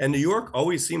 And New York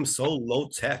always seems so low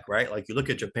tech, right? Like you look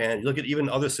at Japan, you look at even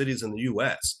other cities in the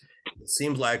US, it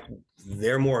seems like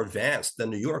they're more advanced than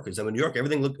New Yorkers. I mean, New York,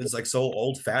 everything is like so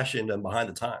old fashioned and behind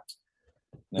the times.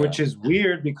 Yeah. Which is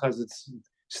weird because it's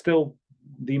still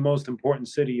the most important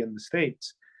city in the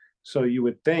States. So you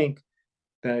would think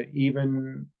that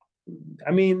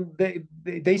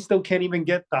they still can't even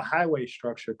get the highway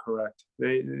structure correct.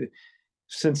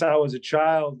 Since I was a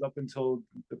child up until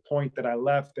the point that I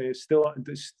left,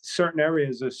 certain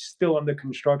areas are still under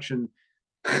construction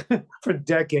for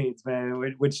decades,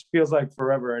 man, which feels like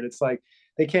forever. And it's like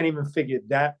they can't even figure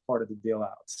that part of the deal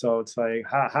out. So it's like,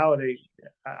 how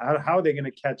are they going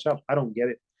to catch up? I don't get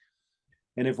it.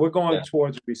 And if we're going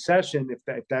towards recession,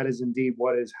 if that is indeed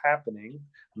what is happening,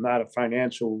 I'm not a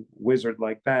financial wizard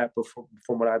like that, but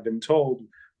from what I've been told,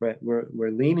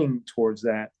 we're leaning towards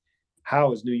that.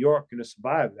 How is New York going to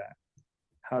survive that?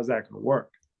 How's that going to work?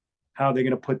 How are they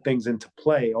going to put things into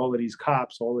play? All of these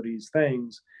cops, all of these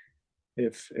things,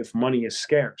 if money is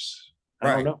scarce.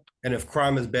 I don't know. And if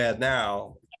crime is bad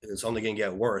now, it's only going to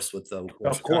get worse with the.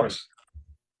 Of course.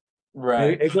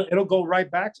 Right. It'll go right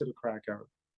back to the crack era.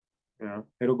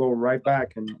 It'll go right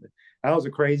back. And that was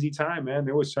a crazy time, man.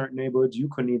 There were certain neighborhoods you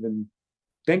couldn't even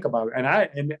think about it.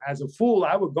 And as a fool,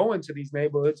 I would go into these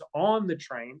neighborhoods on the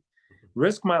train,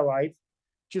 risk my life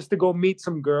just to go meet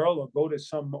some girl or go to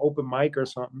some open mic or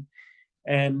something.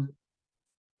 And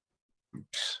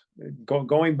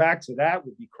going back to that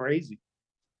would be crazy,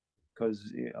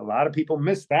 because a lot of people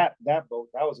missed that boat.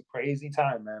 That was a crazy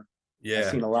time, man. Yeah. I've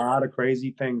seen a lot of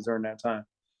crazy things during that time.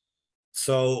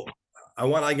 So I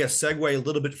want to, I guess, segue a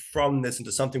little bit from this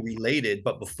into something related.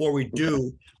 But before we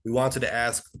do, we wanted to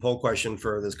ask the poll question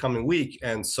for this coming week.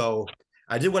 And so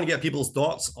I did want to get people's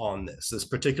thoughts on this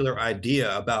particular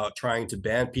idea about trying to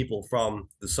ban people from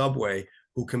the subway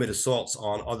who commit assaults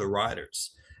on other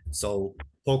riders. So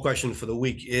poll question for the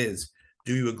week is,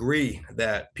 do you agree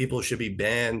that people should be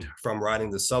banned from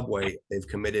riding the subway if they've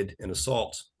committed an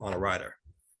assault on a rider?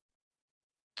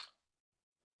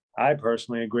 I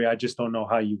personally agree. I just don't know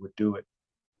how you would do it.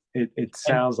 It And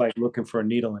sounds like looking for a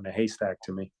needle in a haystack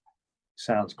to me.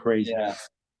 Sounds crazy. yeah,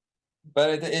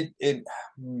 but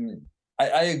hmm,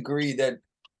 I agree that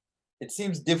it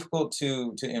seems difficult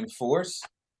to enforce,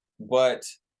 but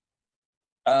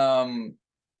um,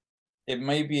 it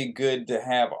may be good to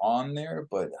have on there,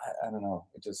 but I don't know.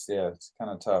 It just, yeah, it's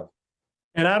kind of tough.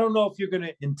 And I don't know if you're going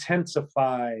to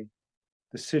intensify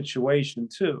the situation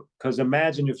too, because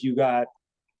imagine if you got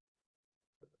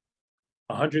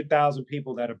 100,000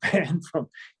 people that are banned from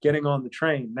getting on the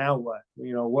train. Now what?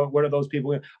 You know, what are those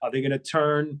people? Are they going to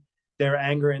turn their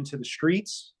anger into the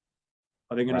streets?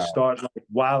 Are they going to Right, start like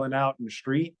wilding out in the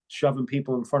street, shoving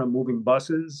people in front of moving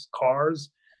buses, cars,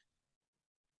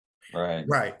 right,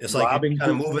 Right. It's like you're robbing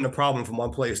kind of people? moving the problem from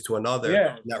one place to another,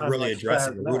 Yeah, not kind of really like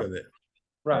addressing the spazzing root out. of it.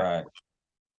 Right. right.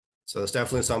 So it's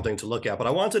definitely something to look at. But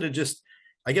I wanted to just,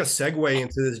 I guess, segue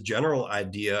into this general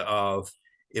idea of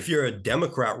if you're a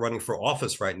Democrat running for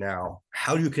office right now,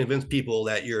 how do you convince people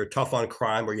that you're tough on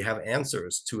crime or you have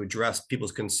answers to address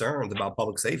people's concerns about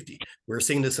public safety? We're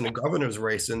seeing this in the governor's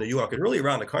race in New York and really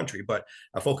around the country, but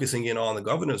focusing in on the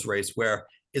governor's race where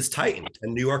it's tightened.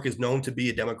 And New York is known to be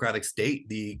a Democratic state.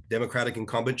 The Democratic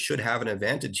incumbent should have an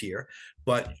advantage here.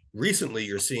 But recently,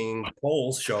 you're seeing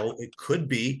polls show it could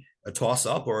be a toss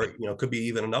up or could be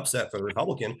even an upset for the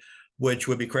Republican, which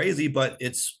would be crazy, but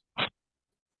it's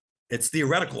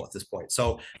theoretical at this point.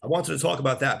 So I wanted to talk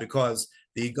about that because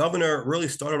the governor really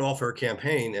started off her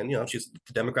campaign, and she's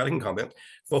the Democratic incumbent,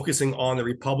 focusing on the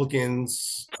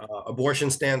Republicans' abortion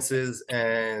stances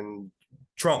and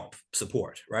Trump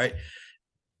support, right?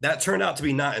 That turned out to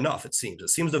be not enough, it seems. It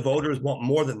seems the voters want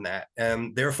more than that,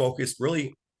 and they're focused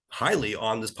really highly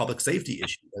on this public safety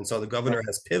issue. And so the governor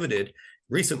has pivoted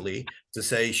recently to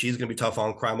say she's going to be tough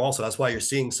on crime also. That's why you're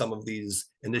seeing some of these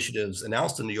initiatives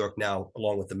announced in New York now,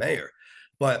 along with the mayor.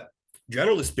 But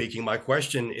generally speaking, my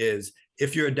question is,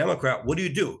 if you're a Democrat, what do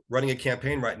you do running a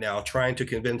campaign right now, trying to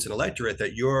convince an electorate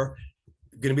that you're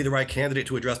going to be the right candidate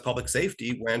to address public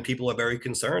safety when people are very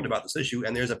concerned about this issue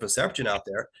and there's a perception out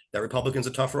there that Republicans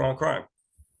are tougher on crime?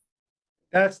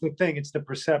 That's the thing. It's the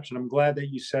perception. I'm glad that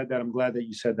you said that. I'm glad that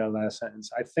you said that last sentence.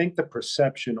 I think the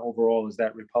perception overall is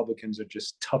that Republicans are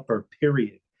just tougher,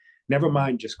 period. Never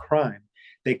mind just crime.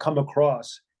 They come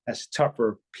across as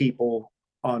tougher people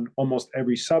on almost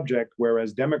every subject,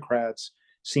 whereas Democrats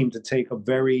seem to take a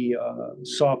very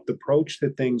soft approach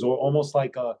to things, or almost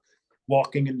like a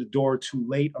walking in the door too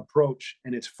late approach.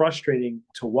 And it's frustrating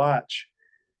to watch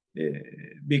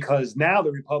because now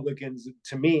the Republicans,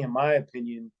 to me, in my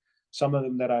opinion, some of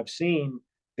them that I've seen,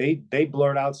 they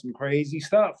blurt out some crazy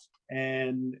stuff,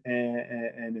 and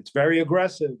it's very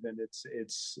aggressive, and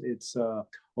it's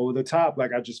over the top.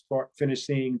 Like I just finished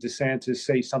seeing DeSantis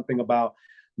say something about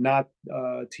not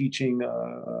teaching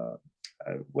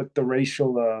what the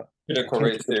racial Critical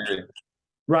race theory.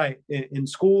 right in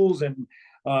schools, and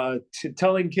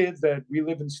telling kids that we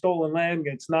live in stolen land.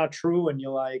 It's not true, and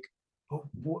you're like,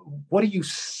 what are you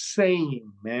saying,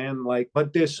 man? Like,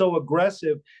 but they're so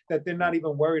aggressive that they're not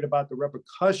even worried about the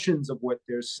repercussions of what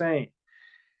they're saying.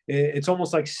 It's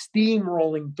almost like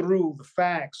steamrolling through the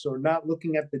facts or not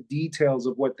looking at the details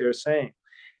of what they're saying.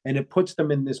 And it puts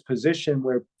them in this position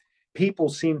where people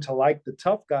seem to like the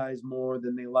tough guys more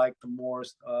than they like the more,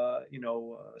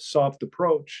 soft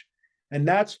approach. And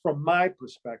that's from my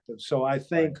perspective. So I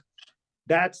think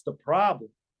that's the problem.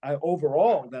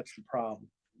 Overall, that's the problem.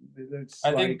 It's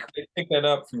I think they picked that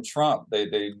up from Trump.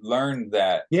 They learned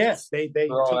that. Yes, they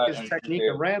took his into technique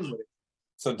and ran with it.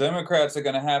 So Democrats are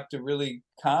going to have to really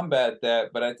combat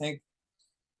that. But I think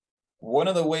one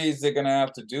of the ways they're going to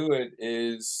have to do it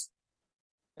is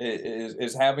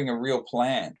having a real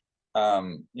plan.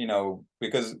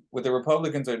 Because what the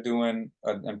Republicans are doing,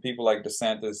 and people like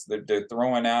DeSantis, they're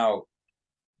throwing out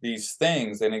these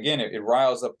things, and again, it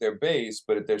riles up their base,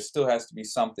 but there still has to be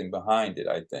something behind it,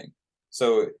 I think.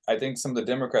 So I think some of the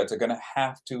Democrats are going to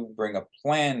have to bring a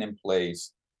plan in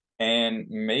place, and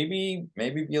maybe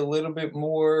be a little bit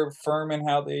more firm in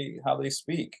how they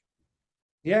speak.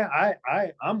 Yeah,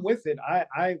 I'm with it.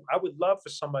 I would love for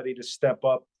somebody to step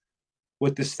up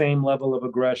with the same level of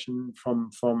aggression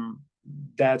from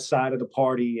that side of the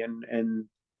party,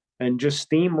 and just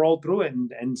steamroll through it,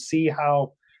 and see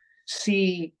how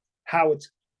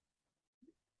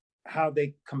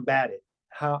they combat it,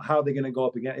 how they're going to go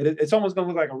up again. It's almost going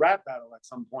to look like a rap battle at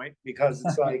some point, because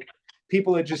it's like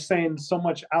people are just saying so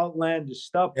much outlandish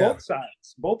stuff. Yeah.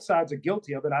 Both sides are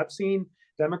guilty of it. I've seen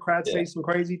Democrats say some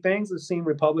crazy things. I've seen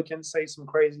Republicans say some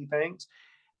crazy things,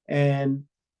 and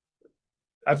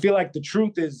I feel like the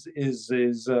truth is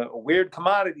a weird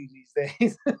commodity these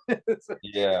days.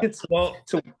 Yeah. Well,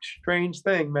 it's a strange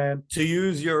thing, man. to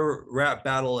use your rap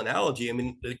battle analogy, I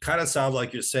mean, it kind of sounds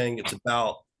like you're saying it's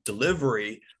about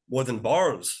delivery more than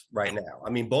bars right now. I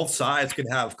mean, both sides could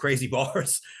have crazy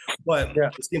bars, but Yeah.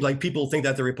 it seems like people think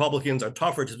that the Republicans are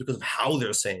tougher just because of how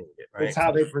they're saying it, right? It's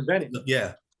how they present it.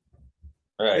 Yeah.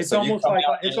 Right. It's So almost come like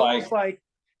out it's and, almost like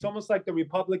it's almost like the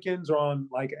Republicans are on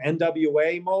like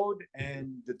NWA mode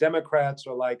and the Democrats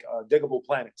are like diggable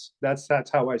planets. That's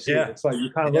how I see it. Yeah. It's like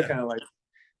you kind of Yeah. look at it like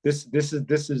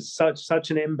this is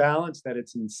such an imbalance that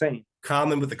it's insane.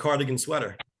 Common with the cardigan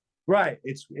sweater. Right.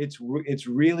 It's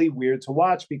really weird to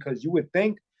watch because you would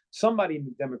think somebody in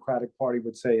the Democratic Party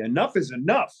would say enough is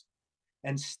enough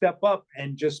and step up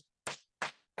and just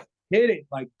hit it.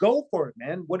 Like, go for it,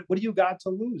 man. What do you got to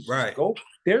lose? Right. Just go.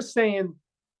 They're saying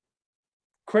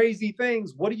crazy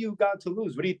things. What do you got to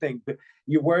lose? What do you think?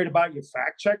 You're worried about your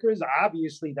fact checkers?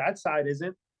 Obviously, that side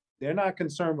isn't. They're not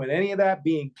concerned with any of that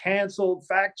being canceled,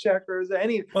 fact checkers, they're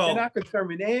not concerned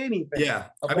with anything. Yeah.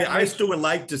 I mean, I still would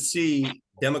like to see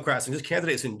Democrats and just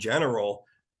candidates in general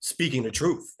speaking the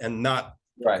truth and not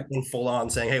going full on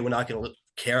saying, hey, we're not going to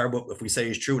care what if we say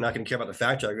is true, we're not going to care about the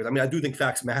fact checkers. I mean, I do think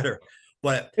facts matter,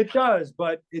 but it does,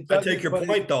 but it does. I take your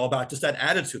point though about just that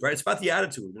attitude, right? It's about the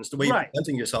attitude. It's the way you're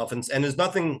presenting yourself. And there's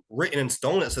nothing written in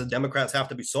stone that says Democrats have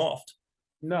to be soft.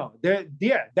 No, that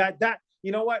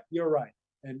you know what? You're right.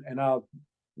 And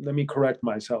let me correct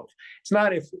myself. It's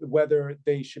not whether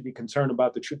they should be concerned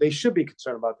about the truth. They should be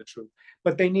concerned about the truth,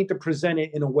 but they need to present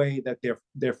it in a way that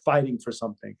they're fighting for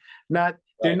something.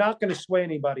 They're not going to sway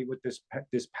anybody with this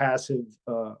passive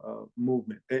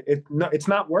movement. It's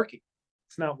not working.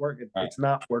 It's not working. Right. It's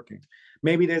not working.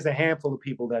 Maybe there's a handful of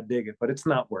people that dig it, but it's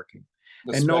not working.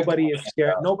 And nobody is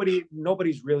scared.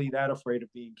 Nobody's really that afraid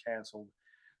of being canceled.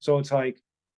 So it's like,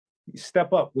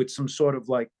 step up with some sort of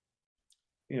like,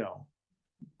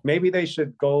 maybe they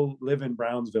should go live in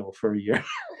Brownsville for a year.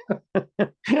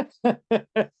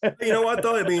 You know what,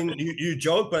 though? I mean, you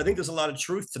joke, but I think there's a lot of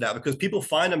truth to that because people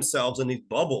find themselves in these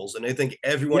bubbles and they think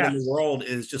everyone in the world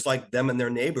is just like them and their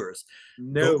neighbors.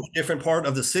 No. Go to a different part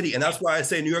of the city. And that's why I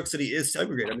say New York City is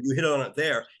segregated. I mean, you hit on it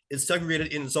there. It's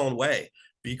segregated in its own way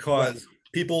because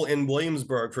people in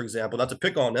Williamsburg, for example, not to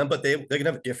pick on them, but they can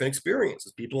have different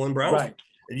experiences. People in Brownsville. Right.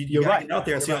 And you gotta get out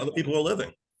there and see how other people are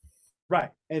living. Right.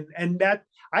 And that,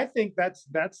 I think that's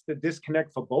the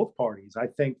disconnect for both parties. I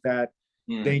think that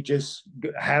they just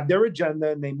have their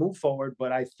agenda and they move forward.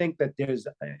 But I think that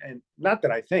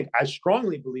I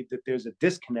strongly believe that there's a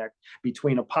disconnect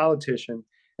between a politician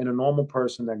and a normal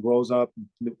person that grows up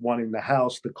wanting the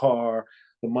house, the car,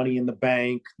 the money in the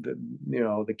bank,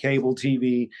 the cable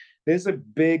TV. There's a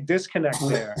big disconnect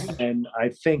there. And I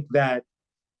think that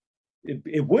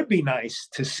it would be nice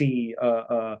to see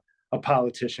a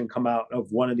politician come out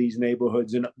of one of these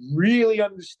neighborhoods and really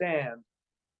understand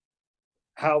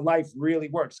how life really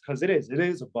works, because it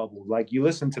is a bubble. Like, you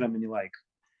listen to them and you're like,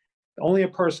 only a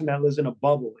person that lives in a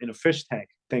bubble in a fish tank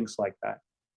thinks like that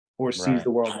or sees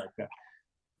the world like that.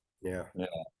 Yeah.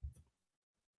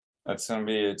 It's gonna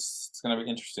be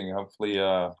interesting. Hopefully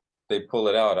they pull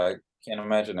it out. I can't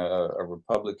imagine a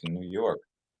republic in New York.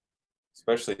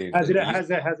 Especially has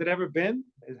it ever been?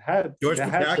 It had. George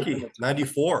Pataki,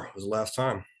 94 was the last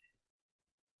time.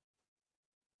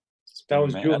 That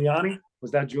was Giuliani.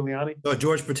 Was that Giuliani? No,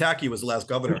 George Pataki was the last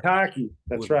governor. Pataki,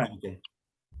 that's right.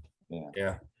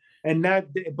 Yeah. And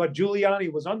but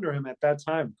Giuliani was under him at that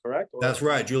time, correct? That's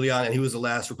right, Giuliani, and he was the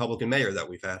last Republican mayor that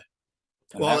we've had.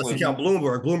 Well, let's count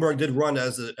Bloomberg. Bloomberg did run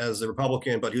as a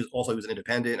Republican, but he was an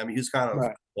independent. I mean, he was kind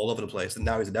of all over the place, and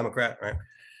now he's a Democrat, right?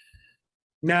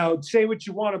 Now, say what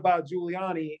you want about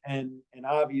Giuliani, and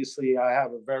obviously I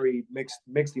have a very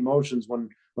mixed emotions when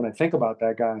I think about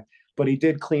that guy, but he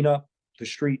did clean up the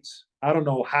streets. I don't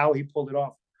know how he pulled it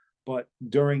off, but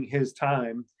during his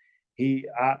time,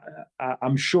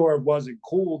 I'm sure it wasn't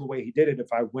cool the way he did it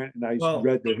if I went and I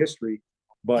read the history.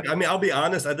 But I mean, I'll be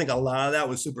honest, I think a lot of that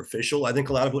was superficial. I think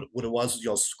a lot of what it was,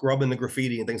 scrubbing the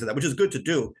graffiti and things like that, which is good to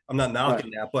do. I'm not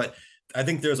knocking that, but I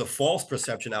think there's a false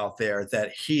perception out there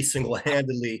that he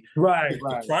single-handedly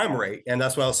the crime rate. And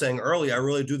that's what I was saying earlier. I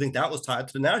really do think that was tied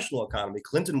to the national economy.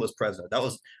 Clinton was president. That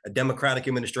was a Democratic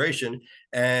administration,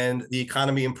 and the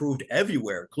economy improved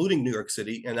everywhere, including New York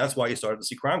City. And that's why you started to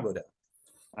see crime go down.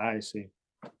 I see.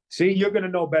 See, you're going to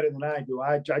know better than I do.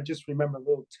 I just remember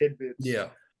little tidbits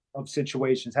of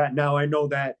situations. Now, I know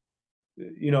that,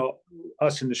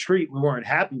 us in the street, we weren't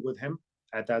happy with him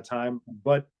at that time,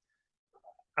 but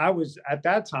I was at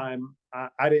that time,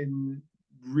 I didn't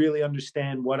really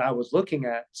understand what I was looking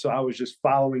at. So I was just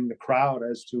following the crowd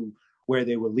as to where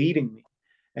they were leading me.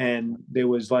 and there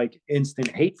was like instant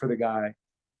hate for the guy.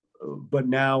 But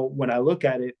now when I look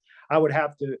at it, I would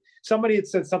have to, somebody had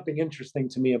said something interesting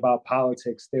to me about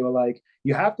politics. They were like,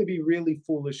 you have to be really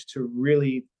foolish to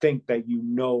really think that you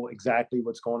know exactly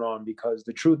what's going on, because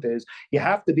the truth is you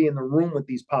have to be in the room with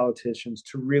these politicians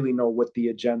to really know what the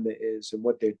agenda is and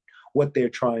what they're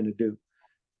trying to do.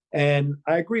 And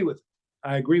I agree with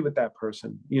that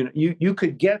person. You know, you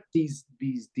could get these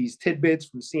tidbits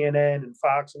from CNN and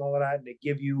Fox and all of that, and they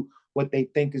give you what they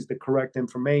think is the correct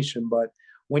information. But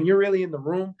when you're really in the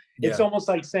room, it's almost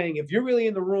like saying, if you're really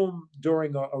in the room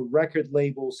during a record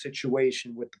label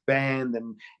situation with the band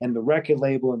and the record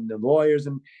label and the lawyers,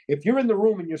 and if you're in the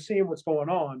room and you're seeing what's going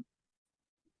on,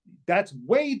 that's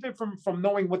way different from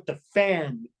knowing what the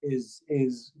fan is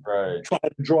right. trying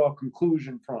to draw a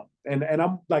conclusion from. And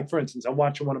I'm like, for instance, I'm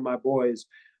watching one of my boys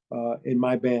in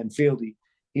my band, Fieldy.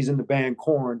 He's in the band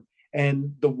Korn,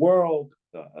 and the world,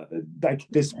 like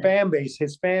his fan base,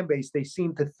 they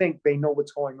seem to think they know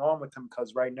what's going on with him,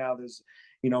 because right now there's,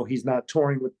 you know, he's not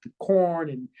touring with the Korn,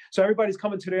 and so everybody's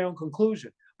coming to their own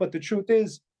conclusion. But the truth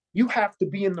is, you have to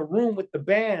be in the room with the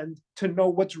band to know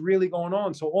what's really going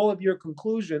on. So all of your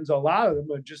conclusions, a lot of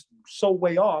them are just so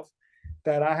way off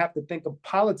that I have to think of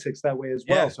politics that way as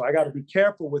well. So I got to be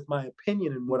careful with my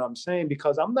opinion and what I'm saying,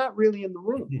 because I'm not really in the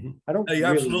room. I don't.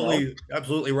 You're really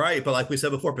absolutely right. But like we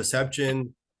said before,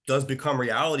 perception does become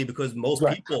reality because most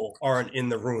people aren't in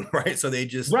the room, right? So they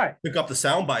just pick up the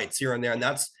sound bites here and there, and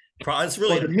it's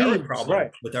really a problem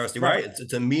with diversity, right?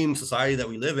 It's a meme society that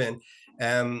we live in.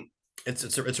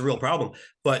 It's a real problem.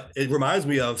 But it reminds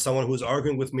me of someone who was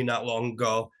arguing with me not long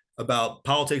ago about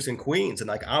politics in Queens. And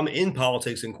like, I'm in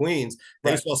politics in Queens.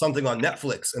 They saw something on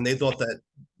Netflix and they thought that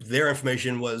their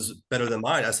information was better than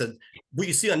mine. I said, what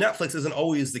you see on Netflix isn't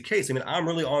always the case. I mean, I'm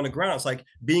really on the ground. It's like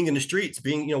being in the streets,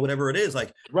 being, you know, whatever it is,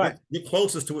 like you're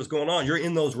closest to what's going on. You're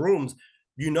in those rooms.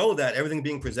 You know that everything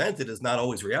being presented is not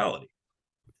always reality.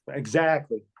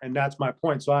 Exactly. And that's my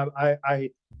point. So I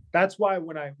that's why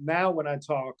when I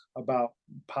talk about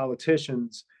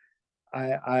politicians,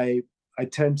 I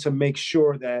tend to make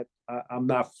sure that I'm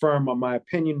not firm on my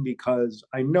opinion, because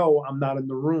I know I'm not in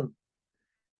the room.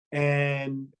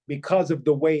 And because of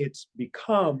the way it's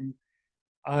become,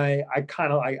 I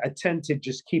tend to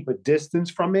just keep a distance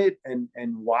from it and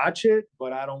watch it,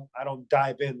 but I don't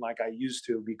dive in like I used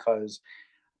to, because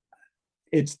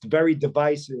it's very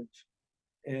divisive.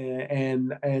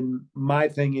 And my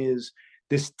thing is,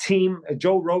 this team,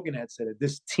 Joe Rogan had said it,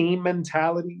 this team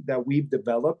mentality that we've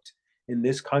developed in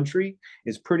this country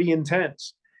is pretty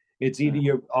intense. It's either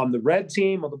you're on the red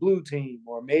team or the blue team,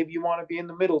 or maybe you want to be in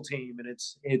the middle team. And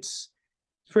it's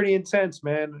pretty intense,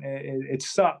 man. It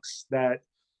sucks that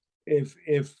if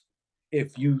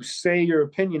you say your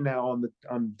opinion now on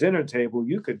the dinner table,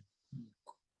 you could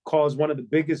cause one of the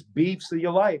biggest beefs of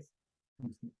your life.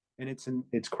 And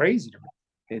it's crazy to me.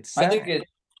 It's sad. I think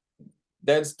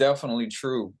that's definitely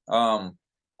true.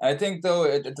 I think though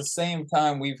at the same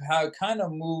time we've kind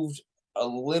of moved a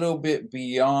little bit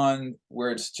beyond where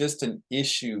it's just an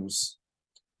issues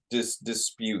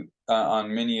dispute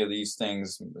on many of these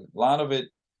things. A lot of it,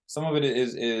 some of it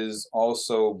is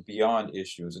also beyond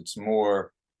issues. It's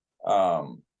more,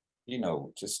 you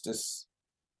know, just this,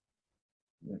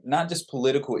 not just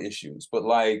political issues, but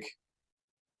like,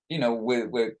 you know,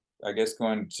 with I guess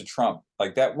going to Trump,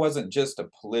 like that wasn't just a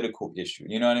political issue.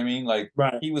 You know what I mean? Like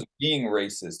he was being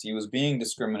racist, he was being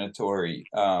discriminatory,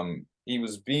 he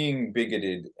was being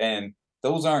bigoted, and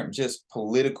those aren't just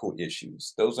political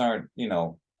issues. Those aren't, you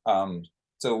know,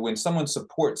 so when someone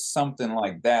supports something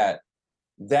like that,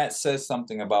 that says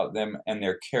something about them and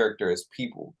their character as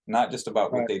people, not just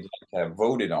about what they have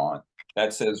voted on.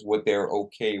 That says what they're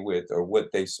okay with or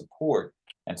what they support.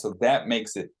 And so that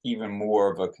makes it even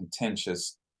more of a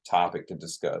contentious topic to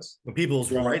discuss. When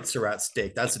people's rights are at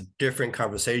stake, that's a different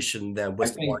conversation than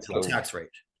what's the marginal tax rate.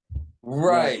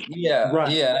 Yeah. I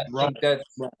think that's,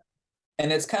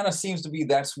 and it's kind of seems to be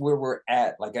that's where we're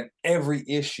at. Like at every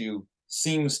issue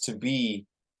seems to be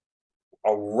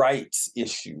a rights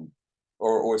issue,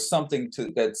 or something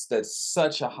that's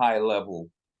such a high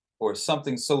level, or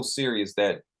something so serious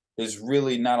that there's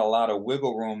really not a lot of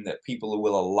wiggle room that people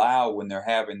will allow when they're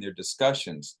having their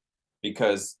discussions,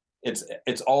 because it's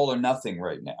all or nothing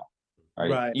right now.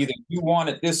 Right. Either you want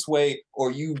it this way, or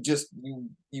you just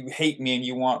you hate me and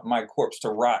you want my corpse to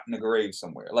rot in the grave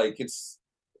somewhere. Like it's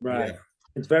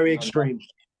it's very extreme.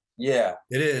 Yeah,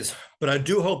 it is. But I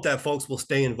do hope that folks will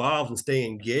stay involved and stay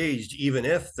engaged, even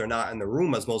if they're not in the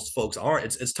room, as most folks aren't.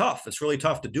 It's tough. It's really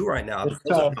tough to do right now. It's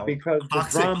tough because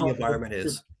toxic the environment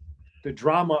is. The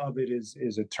drama of it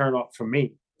is a turn off for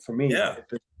me. Yeah.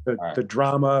 The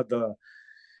drama,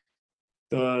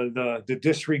 the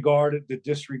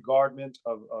disregardment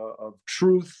of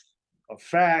truth, of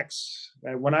facts.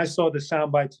 And when I saw the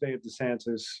soundbite today of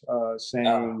DeSantis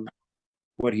saying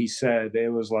what he said, it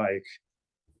was like,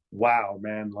 wow,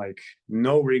 man, like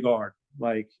no regard.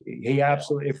 Like he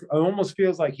absolutely, it almost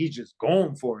feels like he's just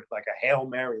going for it, like a Hail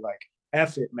Mary, like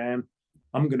F it, man.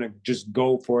 I'm gonna just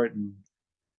go for it and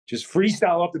just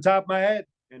freestyle off the top of my head.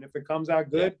 And if it comes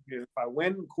out good, if I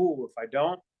win, cool. If I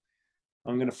don't,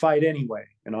 I'm gonna fight anyway.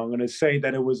 And I'm gonna say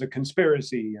that it was a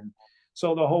conspiracy. And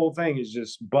so the whole thing is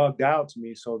just bugged out to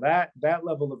me. So that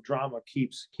level of drama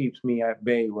keeps me at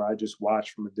bay, where I just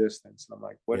watch from a distance. And I'm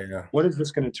like, what is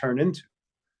this gonna turn into?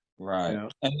 Right. You know?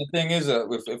 And the thing is,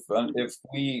 if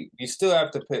we still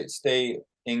have to stay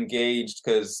engaged,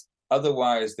 because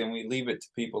otherwise, then we leave it to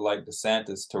people like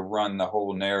DeSantis to run the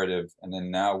whole narrative, and then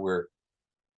now we're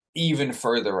even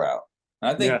further out.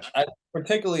 And I think,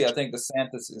 particularly, I think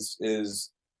DeSantis is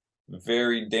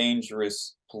very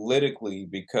dangerous politically,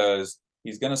 because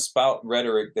he's going to spout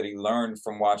rhetoric that he learned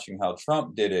from watching how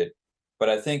Trump did it, but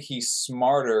I think he's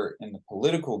smarter in the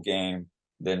political game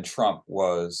than Trump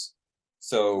was.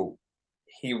 So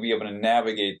he will be able to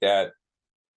navigate that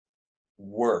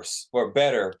worse or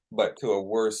better, but to a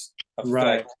worse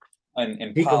effect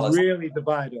in he policy. Could really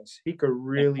divide us. He could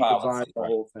really divide the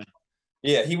whole thing.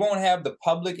 Yeah, he won't have the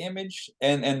public image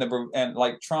and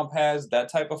like Trump has,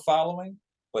 that type of following.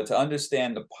 But to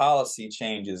understand the policy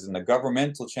changes and the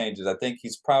governmental changes, I think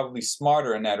he's probably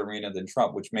smarter in that arena than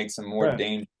Trump, which makes him more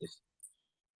dangerous.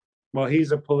 Well,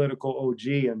 he's a political OG,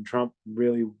 and Trump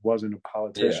really wasn't a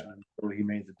politician until he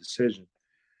made the decision.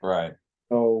 Right.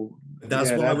 So that's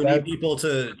why we need people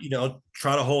to,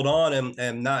 try to hold on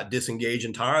and not disengage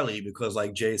entirely, because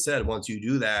like Jay said, once you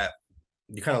do that,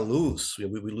 you kind of lose. We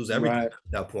lose everything at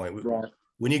that point.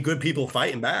 We need good people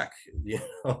fighting back,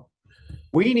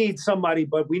 We need somebody,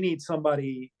 but we need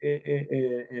somebody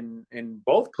in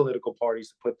both political parties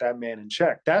to put that man in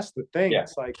check. That's the thing.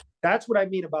 It's like, that's what I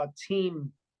mean about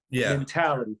team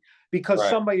mentality, because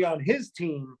somebody on his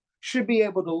team should be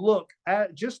able to look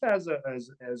at, just as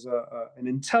an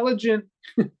intelligent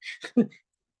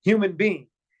human being,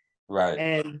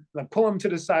 and like pull him to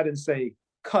the side and say,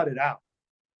 cut it out,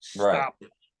 stop it.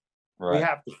 We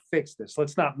have to fix this.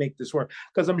 Let's not make this work.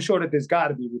 Because I'm sure that there's got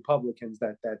to be Republicans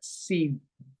that see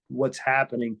what's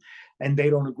happening and they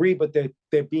don't agree, but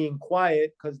they're being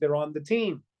quiet because they're on the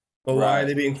team. Well, why are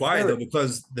they being quiet though?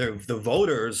 Because the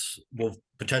voters will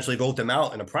potentially vote them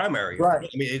out in a primary. Right.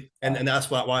 I mean, and that's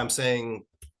why I'm saying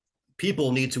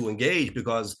people need to engage,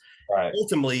 because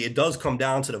ultimately it does come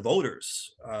down to the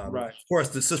voters. Of course,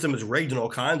 the system is rigged in all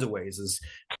kinds of ways. Is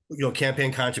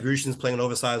campaign contributions playing an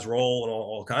oversized role and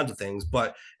all kinds of things.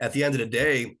 But at the end of the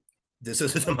day, this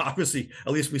is a democracy.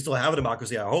 At least we still have a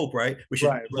democracy, I hope, right? We should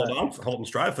hold and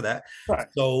strive for that.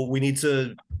 So we need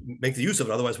to make the use of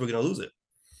it. Otherwise, we're going to lose it.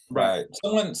 Right.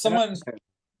 Someone,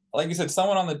 like you said,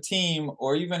 someone on the team,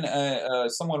 or even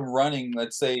someone running,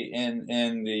 let's say in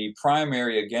the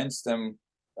primary against them,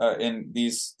 in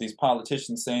these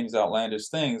politicians saying these outlandish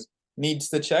things, needs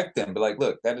to check them. But like,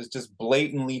 look, that is just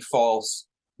blatantly false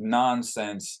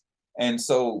nonsense. And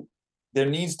so there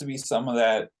needs to be some of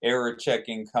that error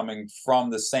checking coming from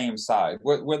the same side,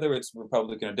 whether it's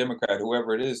Republican or Democrat,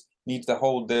 whoever it is, needs to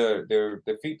hold their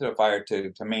feet to the fire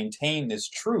to maintain this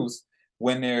truth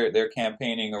when they're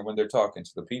campaigning or when they're talking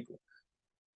to the people.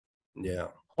 Yeah.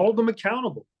 Hold them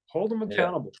accountable. Hold them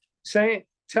accountable.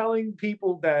 Telling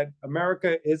people that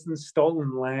America isn't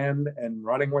stolen land and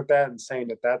running with that and saying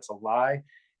that that's a lie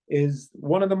is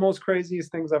one of the most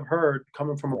craziest things I've heard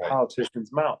coming from a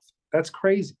politician's mouth. That's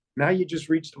crazy. Now you just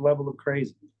reached a level of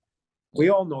crazy. We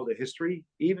all know the history.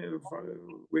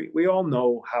 We all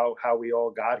know how we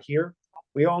all got here.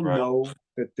 We all know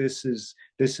that this is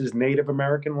Native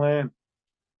American land.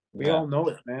 We all know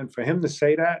it, man. For him to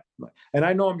say that, and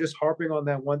I know I'm just harping on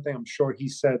that one thing. I'm sure he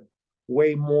said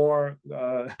way more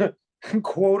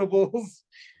quotables,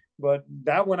 but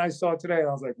that one I saw today, and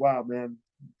I was like, wow, man,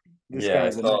 this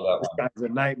guy's a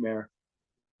nightmare.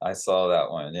 I saw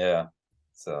that one,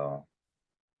 So,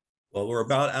 well, we're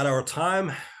about at our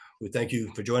time. We thank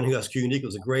you for joining us, Q-Unique. It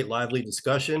was a great, lively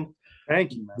discussion.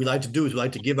 Thank you, man. We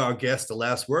like to give our guests the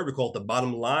last word. We call it the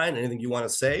bottom line. Anything you want to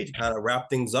say to kind of wrap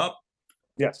things up?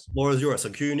 Yes. The floor is yours. So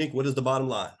Q-Unique, what is the bottom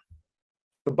line?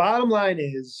 The bottom line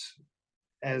is,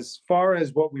 as far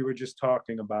as what we were just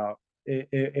talking about,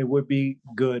 it would be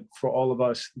good for all of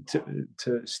us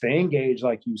to stay engaged,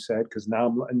 like you said, because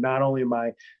now not only am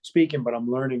I speaking, but I'm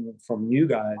learning from you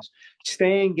guys.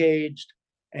 Stay engaged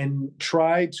and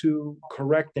try to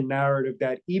correct the narrative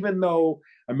that even though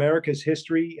America's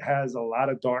history has a lot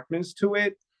of darkness to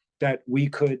it, that we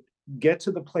could get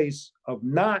to the place of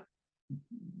not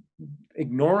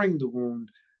ignoring the wound,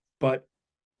 but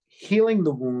healing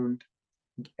the wound,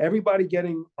 everybody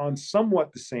getting on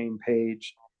somewhat the same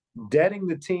page, deading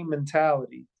the team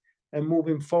mentality, and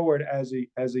moving forward as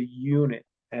a unit,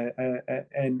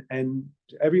 and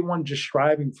everyone just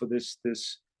striving for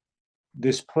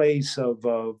this place of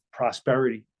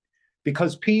prosperity,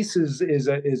 because peace is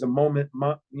a moment,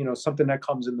 you know, something that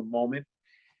comes in the moment,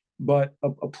 but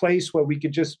a place where we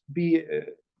could just be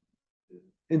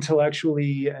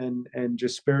intellectually and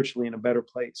just spiritually in a better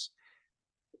place.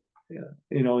 Yeah,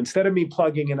 you know, instead of me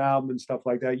plugging an album and stuff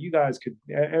like that, you guys could,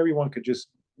 everyone could just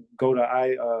go to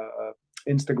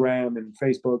Instagram and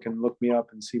Facebook and look me up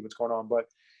and see what's going on. But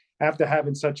after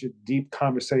having such a deep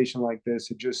conversation like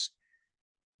this, it just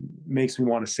makes me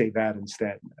want to say that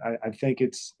instead. I think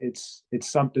it's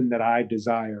something that I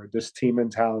desire. This team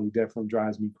mentality definitely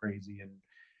drives me crazy, and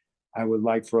I would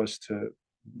like for us to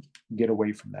get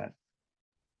away from that.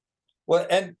 Well,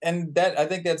 and that, I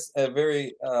think that's a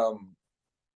very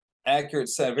accurate,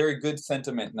 very good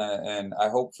sentiment, and I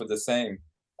hope for the same.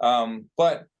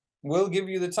 But we'll give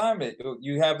you the time.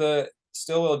 You have the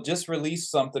StillWell just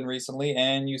released something recently,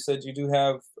 and you said you do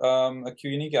have a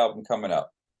Q-Unique album coming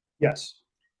up. Yes.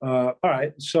 All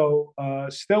right. So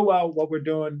StillWell, what we're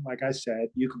doing, like I said,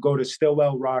 you could go to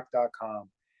stillwellrock.com.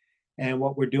 And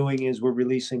what we're doing is we're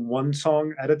releasing one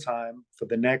song at a time for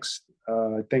the next,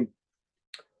 I think,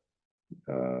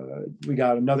 we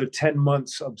got another 10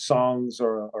 months of songs,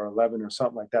 or 11 or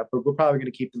something like that. But we're probably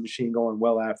going to keep the machine going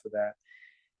well after that.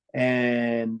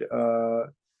 And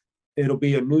it'll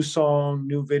be a new song,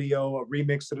 new video, a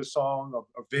remix of the song,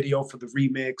 a video for the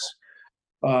remix,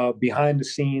 behind the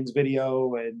scenes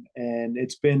video. And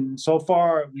it's been, so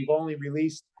far, we've only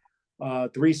released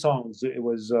 3 songs. It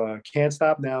was Can't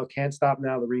Stop Now,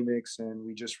 the remix, and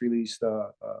we just released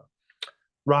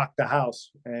Rock the House.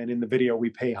 And in the video,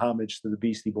 we pay homage to the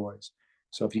Beastie Boys.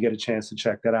 So if you get a chance to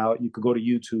check that out, you could go to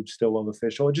YouTube, StillWell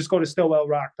Official, or just go to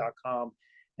stillwellrock.com,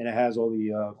 and it has all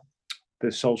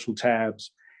the social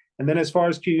tabs. And then as far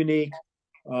as Q-Unique,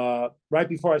 right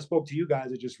before I spoke to you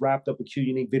guys, I just wrapped up a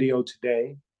Q-Unique video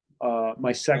today,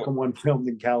 my second one filmed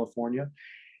in California.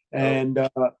 And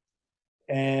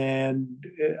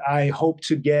I hope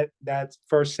to get that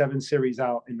first 7 series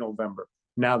out in November,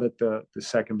 now that the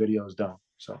second video is done.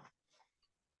 So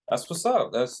that's what's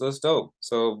up. That's dope.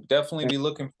 So definitely be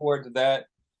looking forward to that.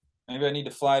 Maybe I need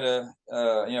to fly to, you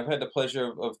know, I've had the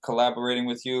pleasure of collaborating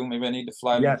with you. Maybe I need to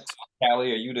fly to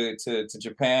Cali, or you to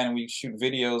Japan, and we shoot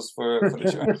videos for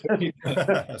the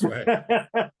That's right.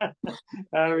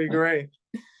 That'd be great.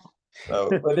 So,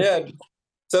 but yeah.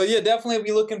 So yeah, definitely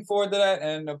be looking forward to that.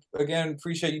 And again,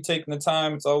 appreciate you taking the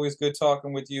time. It's always good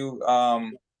talking with you,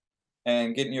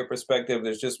 and getting your perspective.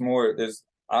 There's just more. There's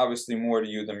obviously more to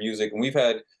you than music. And we've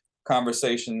had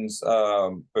conversations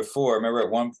before. I remember at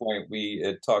one point we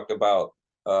had talked about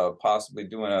possibly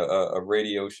doing a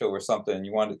radio show or something.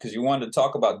 You wanted, because you wanted to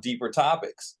talk about deeper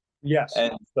topics. Yes.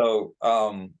 And so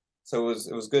so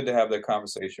it was good to have that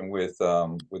conversation with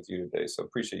you today. So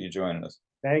appreciate you joining us.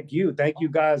 Thank you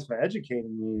guys for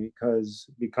educating me, because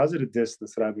of the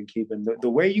distance that I've been keeping. The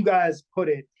way you guys put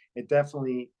it, it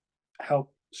definitely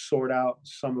helped sort out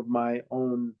some of my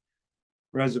own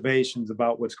reservations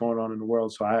about what's going on in the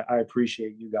world. So I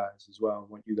appreciate you guys as well, and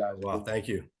what you guys are doing. Thank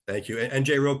you. And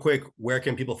Jay, real quick, where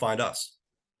can people find us?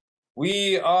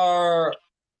 We are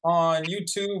on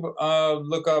YouTube.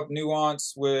 Look up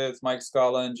Nuance with Mike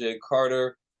Scala and Jay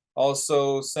Carter.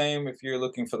 Also, same if you're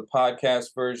looking for the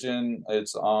podcast version,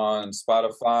 it's on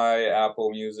Spotify, Apple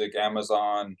Music,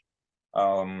 Amazon,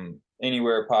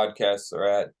 anywhere podcasts are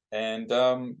at. And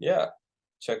yeah,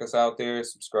 check us out there,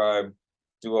 subscribe,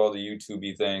 do all the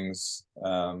YouTube-y things,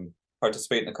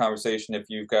 participate in the conversation. If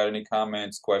you've got any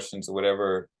comments, questions, or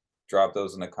whatever, drop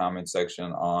those in the comment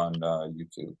section on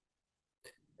YouTube.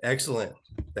 Excellent.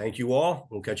 Thank you all.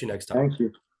 We'll catch you next time. Thank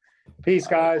you. Peace,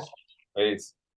 guys. Peace.